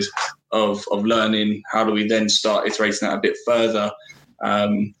processes of learning? How do we then start iterating that a bit further?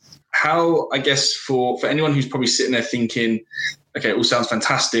 How, I guess, for anyone who's probably sitting there thinking, okay, it all sounds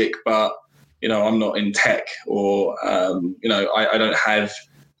fantastic, but, I'm not in tech, or, I've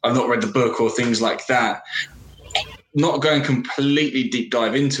not read the book or things like that. Not going completely deep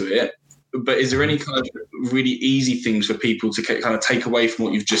dive into it, but is there any kind of really easy things for people to kind of take away from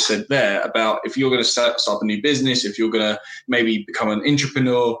what you've just said there about if you're going to start a new business, if you're going to maybe become an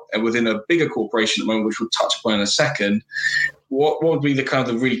entrepreneur within a bigger corporation at the moment, which we'll touch upon in a second, what would be the kind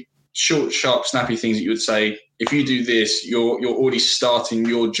of the really short, sharp, snappy things that you would say, if you do this, you're already starting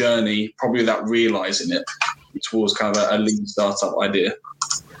your journey, probably without realizing it, towards kind of a lean startup idea?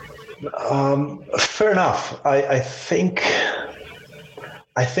 Fair enough. I think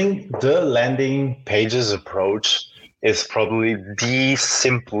I think the landing pages approach is probably the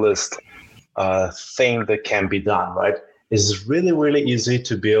simplest thing that can be done, right? It's really, really easy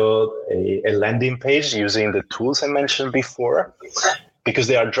to build a landing page using the tools I mentioned before, because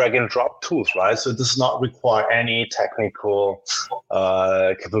they are drag and drop tools, right? So it does not require any technical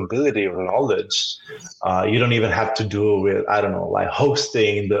capability or knowledge. You don't even have to do with, I don't know, like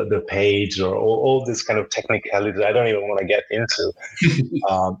hosting the page or all this kind of technicalities I don't even want to get into.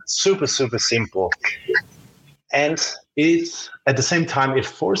 Super, super simple. And it's at the same time, it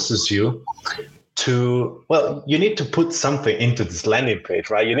forces you to, well, you need to put something into this landing page,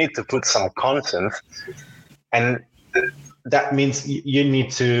 right? You need to put some content, and that means you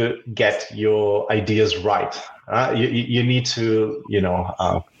need to get your ideas right. You need to,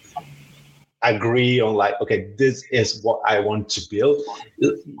 agree on like, okay, this is what I want to build.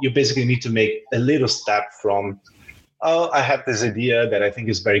 You basically need to make a little step from, oh, I have this idea that I think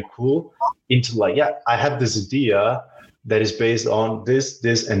is very cool, into like, yeah, I have this idea that is based on this,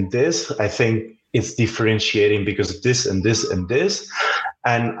 this, and this. I think it's differentiating because of this and this and this.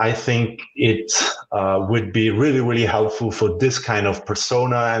 And I think it would be really, really helpful for this kind of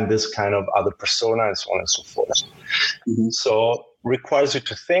persona and this kind of other persona and so on and so forth. Mm-hmm. So requires you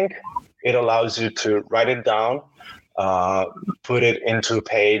to think. It allows you to write it down, put it into a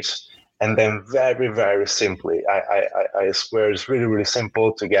page, and then very, very simply, I swear it's really, really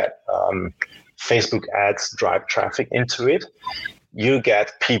simple to get Facebook ads drive traffic into it. You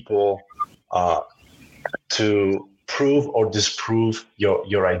get people to prove or disprove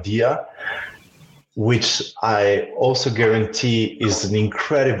your idea, which I also guarantee is an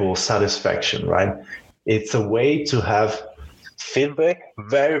incredible satisfaction, right? It's a way to have feedback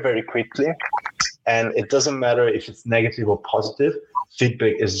very, very quickly. And it doesn't matter if it's negative or positive.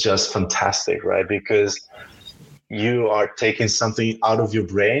 Feedback is just fantastic, right? Because you are taking something out of your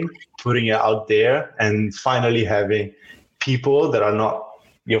brain, putting it out there, and finally having people that are not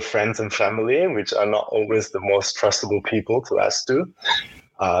your friends and family, which are not always the most trustable people to ask to,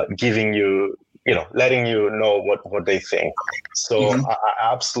 giving you, letting you know what they think. So mm-hmm.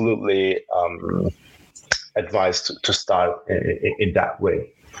 I absolutely advise to start in that way.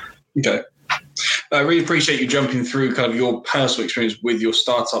 Okay. I really appreciate you jumping through kind of your personal experience with your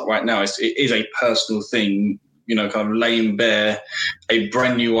startup right now. It is a personal thing, kind of laying bare a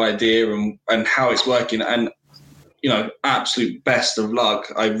brand new idea and how it's working. And, absolute best of luck.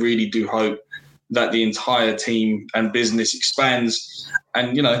 I really do hope that the entire team and business expands.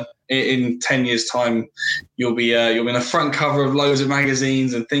 And, in 10 years' time, you'll be in the front cover of loads of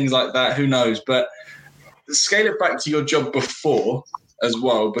magazines and things like that. Who knows? But scale it back to your job before as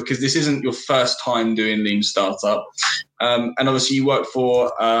well, because this isn't your first time doing Lean Startup. And obviously you work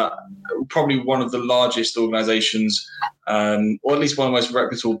for probably one of the largest organizations, or at least one of the most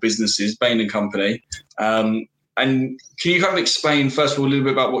reputable businesses, Bain & Company. And can you kind of explain, first of all, a little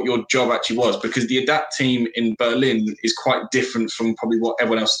bit about what your job actually was? Because the Adapt team in Berlin is quite different from probably what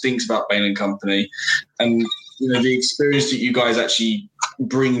everyone else thinks about Bain & Company. And the experience that you guys actually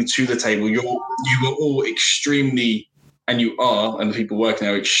bring to the table, you are all extremely, and you are, and the people working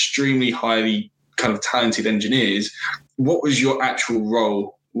there are extremely highly kind of talented engineers. What was your actual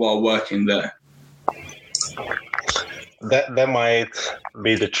role while working there? That might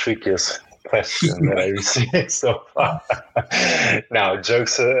be the trickiest question that I received so far. Now, all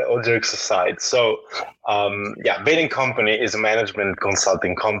jokes aside. So, Bain & Company is a management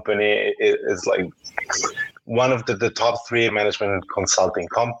consulting company. It's like one of the top 3 management consulting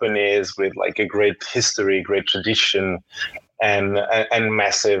companies with like a great history, great tradition, and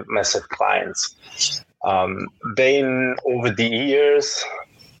massive clients. Bain over the years,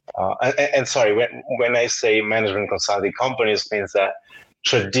 and sorry, when I say management consulting companies, means that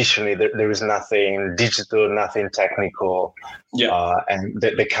traditionally there is nothing digital, nothing technical, and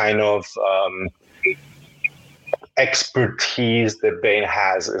the kind of expertise that Bain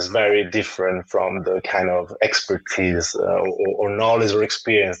has is very different from the kind of expertise or knowledge or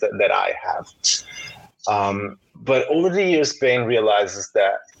experience that I have. But over the years, Bain realizes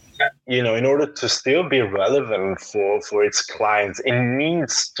that, in order to still be relevant for its clients, it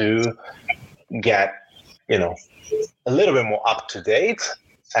needs to get, a little bit more up to date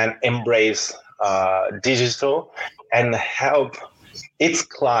and embrace digital and help its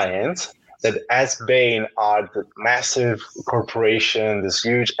clients that, as Bain are the massive corporation, these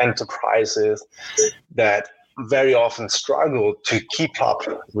huge enterprises that very often struggle to keep up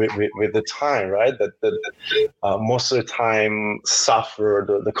with the time, right? That most of the time suffer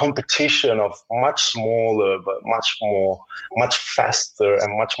the competition of much smaller but much faster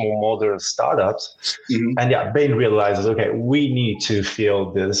and much more modern startups. Mm-hmm. And Bain realizes, okay, we need to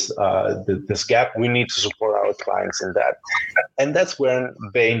fill this this gap. We need to support our clients in that, and that's when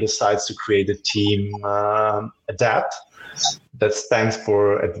Bain decides to create the team ADAPT. That stands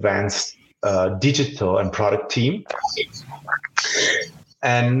for Advanced Digital and Product Team.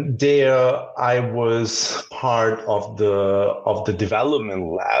 And there I was part of the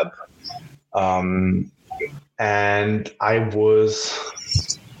development lab. And I was,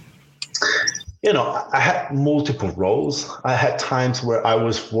 I had multiple roles. I had times where I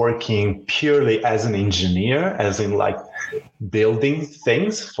was working purely as an engineer, as in like building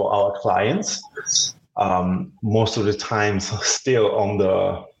things for our clients. Most of the times still on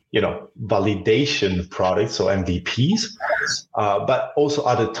the validation products or MVPs, but also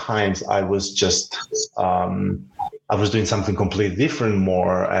other times I was just I was doing something completely different,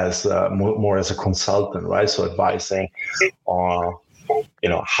 more as a consultant, right? So advising on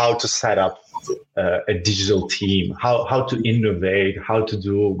how to set up a digital team, how to innovate, how to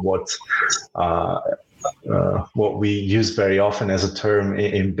do what we use very often as a term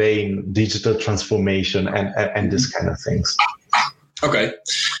in Bain, digital transformation and this kind of things. Okay.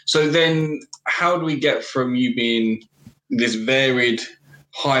 So then how do we get from you being this varied,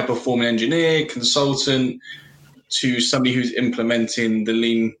 high-performing engineer, consultant, to somebody who's implementing the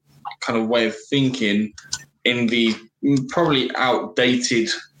lean kind of way of thinking in the probably outdated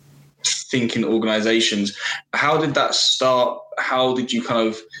thinking organizations? How did that start? How did you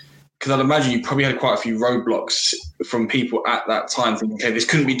because I'd imagine you probably had quite a few roadblocks from people at that time thinking, okay, this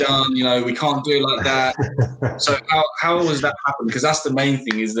couldn't be done, we can't do it like that. So how was that happen? Because that's the main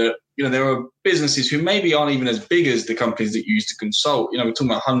thing, is that, there are businesses who maybe aren't even as big as the companies that you used to consult. We're talking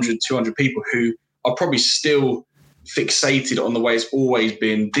about 100, 200 people who are probably still fixated on the way it's always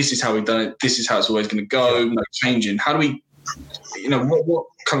been. This is how we've done it. This is how it's always going to go. No changing. How do we, what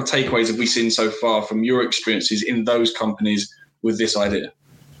kind of takeaways have we seen so far from your experiences in those companies with this idea?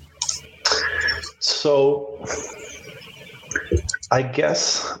 So I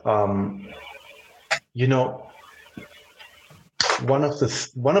guess, one of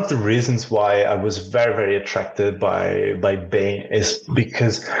the reasons why I was very, very attracted by Bain is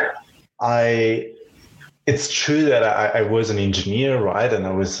because it's true that I was an engineer, right? And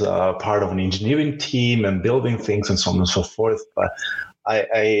I was part of an engineering team and building things and so on and so forth. But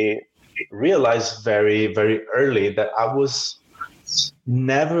I realized very, very early that I was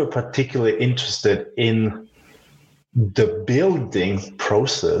never particularly interested in the building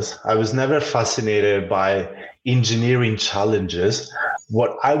process. I was never fascinated by engineering challenges.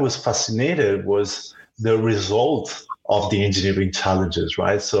 What I was fascinated was the result of the engineering challenges,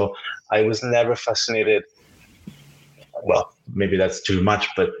 right? So I was never fascinated. Well, maybe that's too much,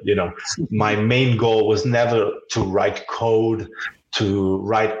 but my main goal was never to write code, to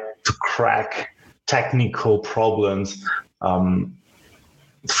crack technical problems.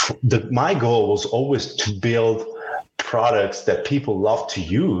 My goal was always to build products that people love to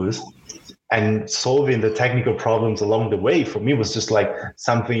use, and solving the technical problems along the way for me was just like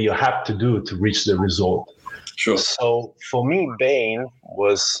something you have to do to reach the result. Sure. So for me, Bain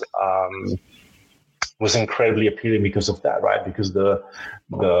was incredibly appealing because of that, right? Because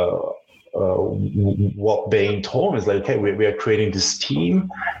what Bain told me is like, okay, we are creating this team,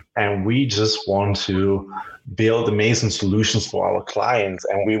 and we just want to build amazing solutions for our clients,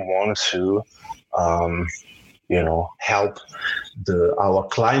 and we want to, help our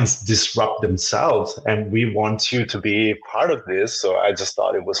clients disrupt themselves, and we want you to be part of this. So I just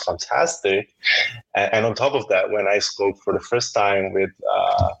thought it was fantastic. And on top of that, when I spoke for the first time with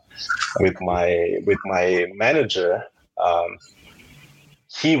my manager,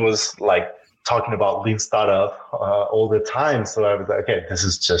 he was like talking about lean startup all the time. So I was like, okay, this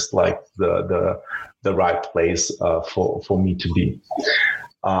is just like the right place for me to be.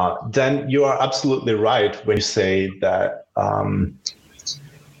 Then you are absolutely right when you say that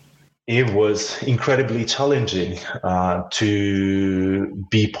it was incredibly challenging to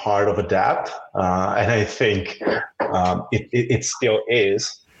be part of ADAPT. And I think it still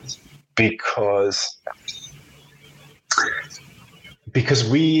is, because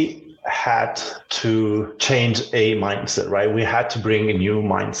we had to change a mindset, right? We had to bring a new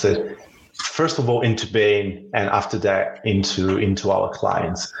mindset, first of all, into Bain, and after that into our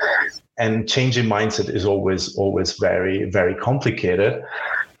clients. And changing mindset is always very, very complicated.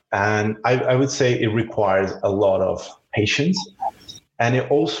 And I would say it requires a lot of patience And it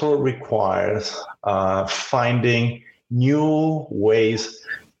also requires finding new ways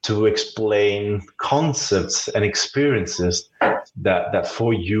to explain concepts and experiences that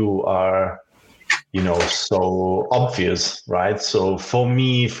for you are, so obvious, right? So for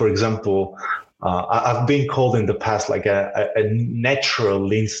me, for example, I've been called in the past like a natural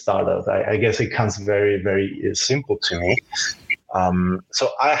lean startup. I guess it comes very, very simple to me. So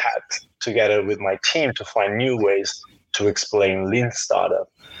I had, together with my team, to find new ways to explain lean startup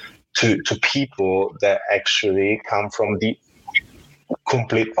to people that actually come from the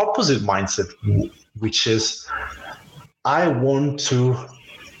complete opposite mindset, which is I want to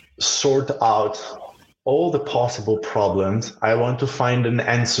sort out all the possible problems. I want to find an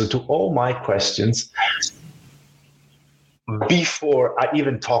answer to all my questions before I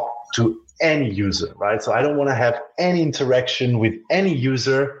even talk to any user, right? So I don't want to have any interaction with any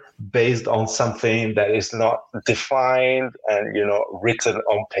user based on something that is not defined and, written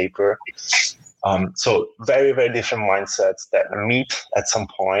on paper. So very, very different mindsets that meet at some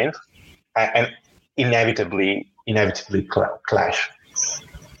point and inevitably clash.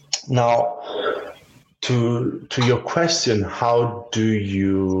 Now, to your question, how do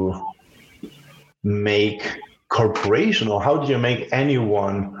you make corporation, or how do you make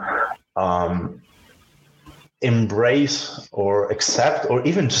anyone embrace or accept or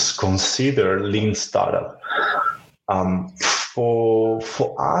even just consider lean startup? For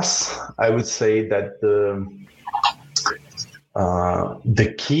us, I would say that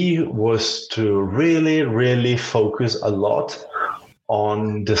the key was to really, really focus a lot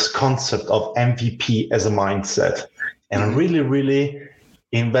on this concept of MVP as a mindset, and really, really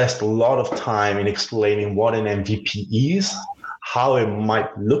invest a lot of time in explaining what an MVP is, how it might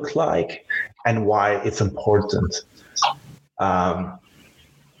look like, and why it's important.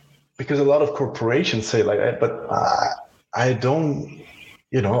 Because a lot of corporations say like, but I don't,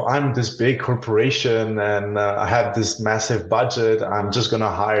 I'm this big corporation and I have this massive budget. I'm just going to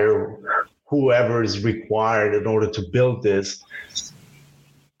hire whoever is required in order to build this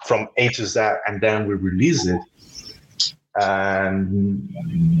from A to Z, and then we release it. And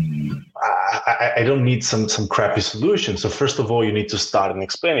I don't need some crappy solution. So first of all, you need to start and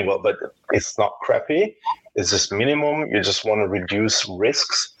explaining, well, but it's not crappy. It's just minimum. You just want to reduce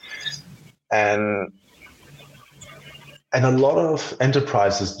risks. And a lot of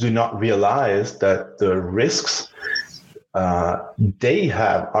enterprises do not realize that the risks they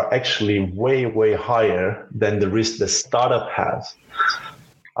have are actually way, way higher than the risk the startup has.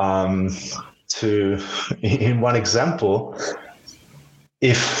 In one example,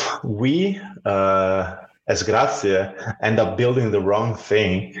 if we, as Grazia, end up building the wrong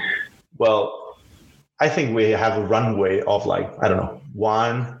thing, well, I think we have a runway of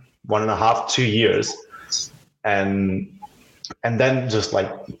 1.5, 2 years. And then just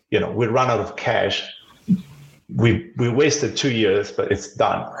we run out of cash. We wasted 2 years, but it's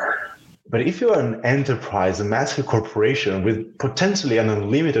done. But if you're an enterprise, a massive corporation with potentially an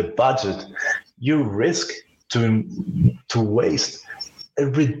unlimited budget, you risk to waste a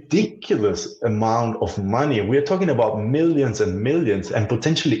ridiculous amount of money. We're talking about millions and millions and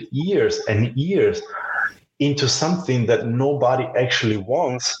potentially years and years into something that nobody actually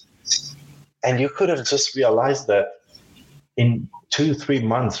wants. And you could have just realized that in 2-3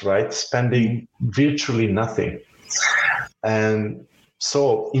 months, right? Spending virtually nothing. And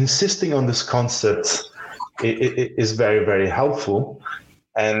so insisting on this concept it is very, very helpful.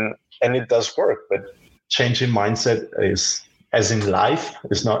 And it does work, but changing mindset is, as in life,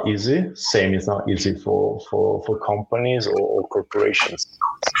 is not easy. Same is not easy for companies or corporations.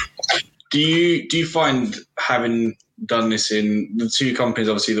 Do you find, having done this in the two companies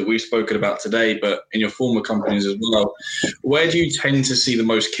obviously that we've spoken about today, but in your former companies as well, where do you tend to see the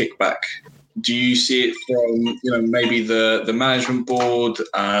most kickback? Do you see it from maybe the management board,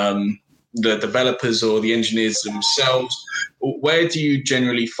 the developers or the engineers themselves? Where do you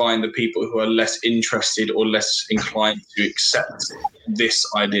generally find the people who are less interested or less inclined to accept this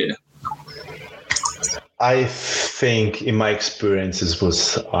idea? I think in my experiences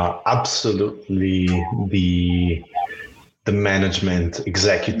was absolutely the management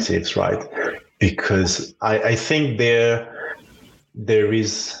executives, right? Because I think there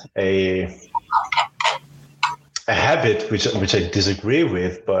is a habit which I disagree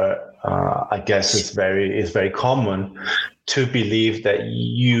with, but I guess it's very common to believe that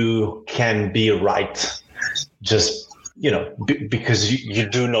you can be right just because you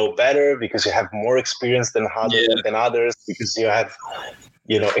do know better, because you have more experience than others, because you have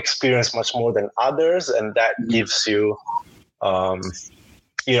experience much more than others, and that gives you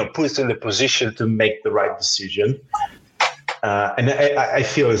puts you in the position to make the right decision. And I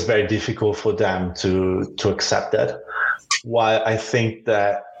feel it's very difficult for them to accept that. While I think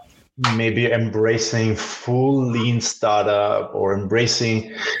that maybe embracing full lean startup or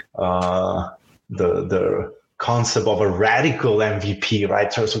embracing the concept of a radical MVP,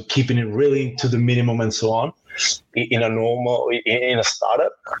 right? So keeping it really to the minimum and so on in a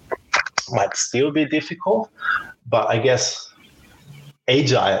startup might still be difficult, but I guess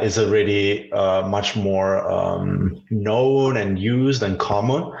Agile is already much more known and used and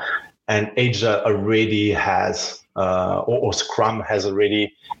common, and Agile already has, or Scrum has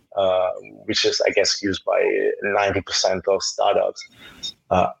already, which is, I guess, used by 90% of startups,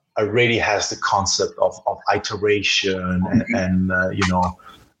 already has the concept of iteration and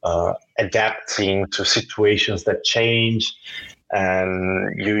adapting to situations that change.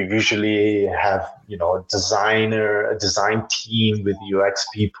 And you usually have, a design team with UX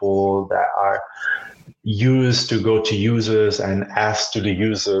people that are used to go to users and ask to the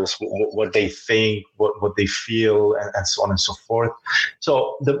users what they think, what they feel, and so on and so forth.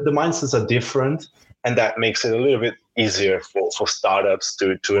 So the mindsets are different, and that makes it a little bit easier for startups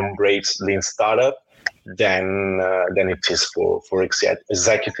to embrace lean startup than it is for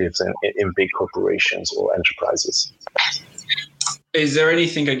executives in big corporations or enterprises. Is there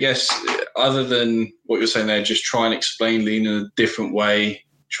anything, I guess, other than what you're saying there, just try and explain lean in a different way,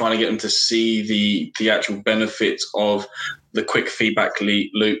 trying to get them to see the actual benefits of the quick feedback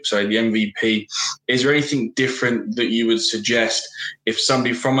loop, so the MVP. Is there anything different that you would suggest if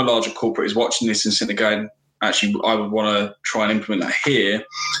somebody from a larger corporate is watching this and saying, going, actually, I would want to try and implement that here?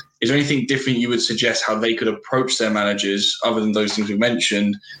 Is there anything different you would suggest how they could approach their managers, other than those things we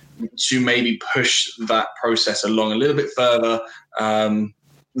mentioned, to maybe push that process along a little bit further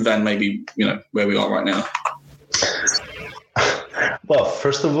than maybe, where we are right now? Well,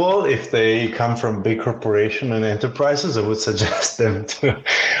 first of all, if they come from big corporation and enterprises, I would suggest them to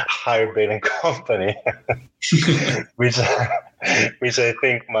hire Bain & Company, which I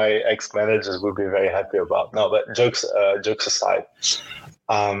think my ex-managers would be very happy about. No, but jokes aside,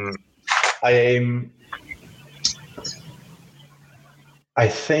 I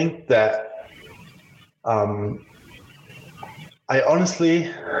think that I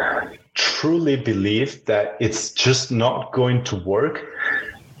honestly truly believe that it's just not going to work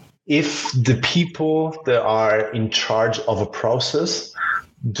if the people that are in charge of a process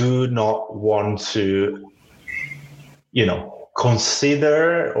do not want to,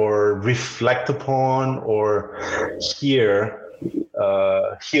 consider or reflect upon or hear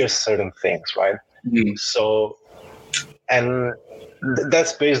certain things, right? Mm-hmm. So, and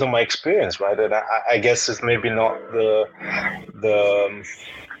that's based on my experience, right? And I guess it's maybe not the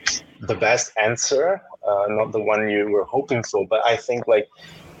best answer, not the one you were hoping for, but I think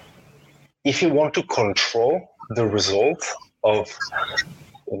if you want to control the result of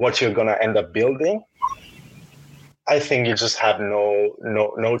what you're going to end up building, I think you just have no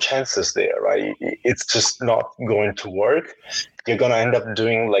chances there, right? It's just not going to work. You're going to end up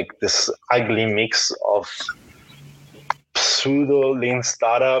doing this ugly mix of pseudo lean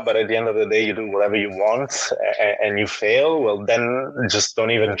startup, but at the end of the day, you do whatever you want and you fail. Well, then just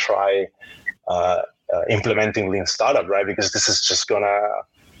don't even try implementing lean startup, right? Because this is just going to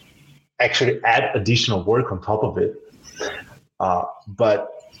actually add additional work on top of it. But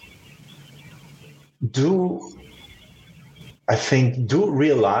do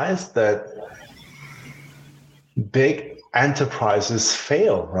realize that big enterprises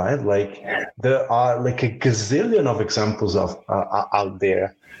fail, right? There are a gazillion of examples of out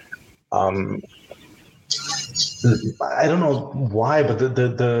there. I don't know why, but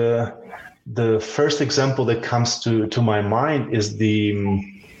the first example that comes to my mind is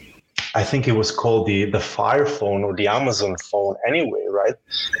I think it was called the Fire Phone or the Amazon phone anyway, right?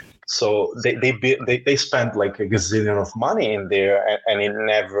 So they spent a gazillion of money in there, and it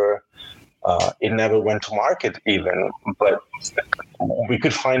never went to market even. But we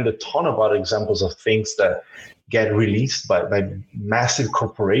could find a ton of other examples of things that get released by massive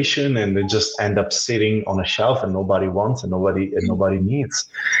corporation, and they just end up sitting on a shelf and nobody wants and nobody needs.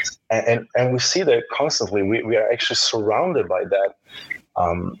 And we see that constantly. We are actually surrounded by that.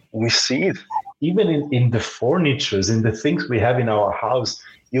 We see it even in the furnitures, in the things we have in our house.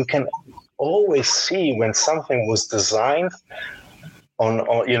 You can always see when something was designed on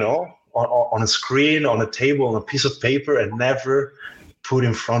a screen, on a table, on a piece of paper, and never put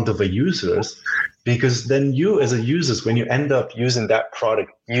in front of a users, because then you as a user, when you end up using that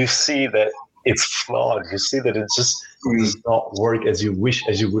product, you see that it's flawed. You see that it just does not work as you wish,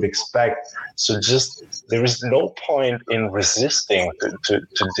 as you would expect. So there is no point in resisting to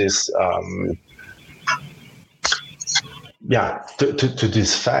this to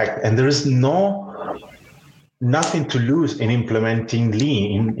this fact, and there is nothing to lose in implementing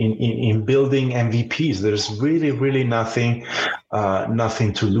lean, in building MVPs. There's really nothing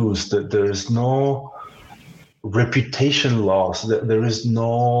to lose. There's no reputation loss. There is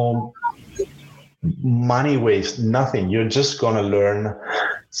no money waste, nothing. You're just gonna learn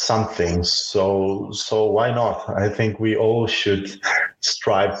something. So why not? I think we all should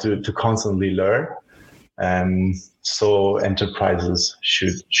strive to constantly learn, and so enterprises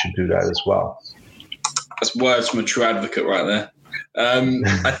should do that as well. That's words from a true advocate right there.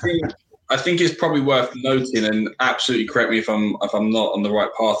 I think it's probably worth noting, and absolutely correct me if I'm not on the right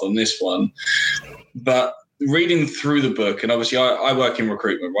path on this one, but reading through the book, and obviously I work in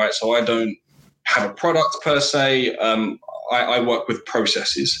recruitment, right? So I don't have a product per se. I work with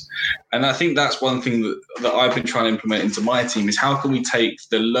processes. And I think that's one thing that I've been trying to implement into my team is how can we take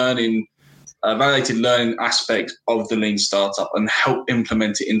the validated learning aspect of the lean startup and help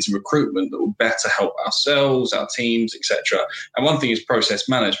implement it into recruitment that will better help ourselves, our teams, etc. And one thing is process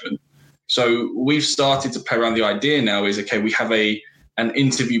management. So we've started to play around the idea now is, okay, we have an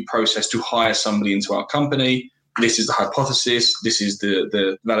interview process to hire somebody into our company. This is the hypothesis. This is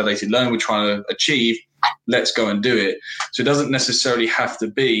the validated learning we're trying to achieve. Let's go and do it. So it doesn't necessarily have to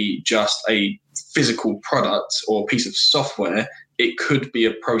be just a physical product or piece of software. It could be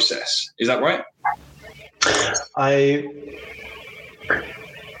a process. Is that right? I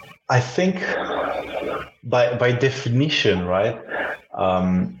think by definition, right,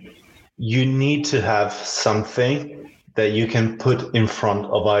 you need to have something that you can put in front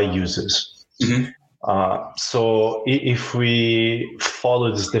of our users. Mm-hmm. So if we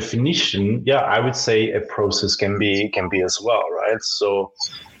follow this definition, I would say a process can be as well, right? So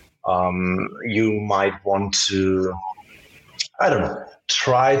you might want to,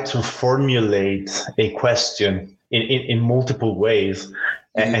 try to formulate a question in multiple ways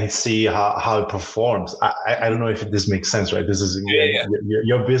and see how it performs. I don't know if this makes sense, right? This is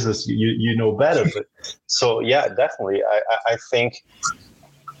your business, you know better. But so definitely. I think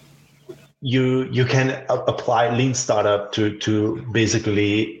you can apply Lean Startup to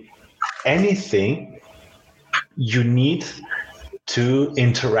basically anything you need to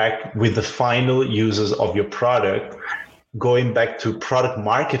interact with the final users of your product. Going back to product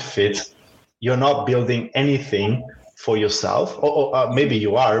market fit, you're not building anything for yourself, or maybe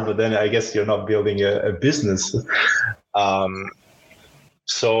you are, but then I guess you're not building a business.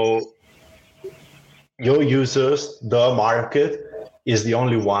 So your users, the market, is the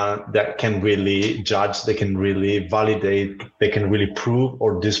only one that can really judge, they can really validate, they can really prove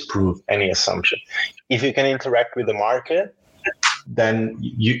or disprove any assumption. If you can interact with the market, then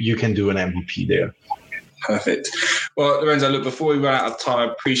you can do an MVP there. Perfect. Well, Lorenzo, look, before we run out of time, I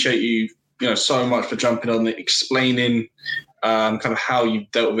appreciate you so much for jumping on, explaining kind of how you've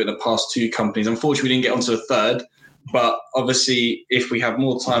dealt with it in the past two companies. Unfortunately, we didn't get onto the third, but obviously if we have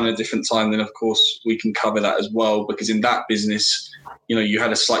more time at a different time, then of course we can cover that as well, because in that business, you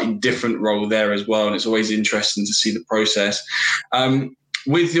had a slightly different role there as well. And it's always interesting to see the process.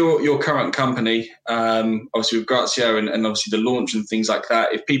 With your current company, obviously with Grazia and obviously the launch and things like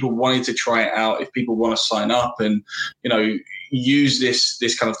that, if people wanted to try it out, if people want to sign up and, use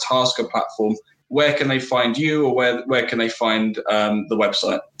this kind of Tasker platform, where can they find you, or where can they find the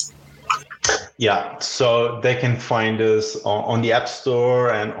website? Yeah, so they can find us on the App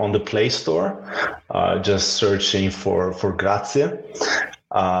Store and on the Play Store, just searching for Grazia.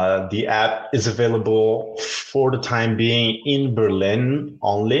 The app is available for the time being in Berlin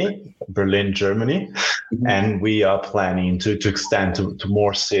only, Berlin, Germany, mm-hmm. and we are planning to extend to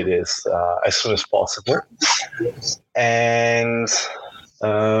more cities as soon as possible. And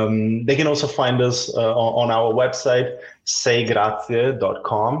they can also find us on our website,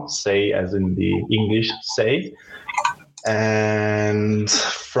 saygrazia.com, say as in the English say. And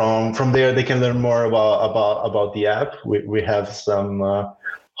from there, they can learn more about the app. We have some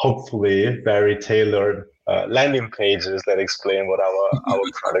hopefully very tailored landing pages that explain what our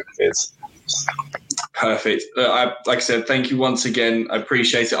product is. Perfect. Like I said, thank you once again. I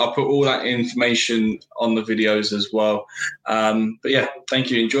appreciate it. I'll put all that information on the videos as well. But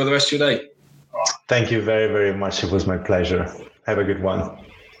thank you. Enjoy the rest of your day. Thank you very, very much. It was my pleasure. Have a good one.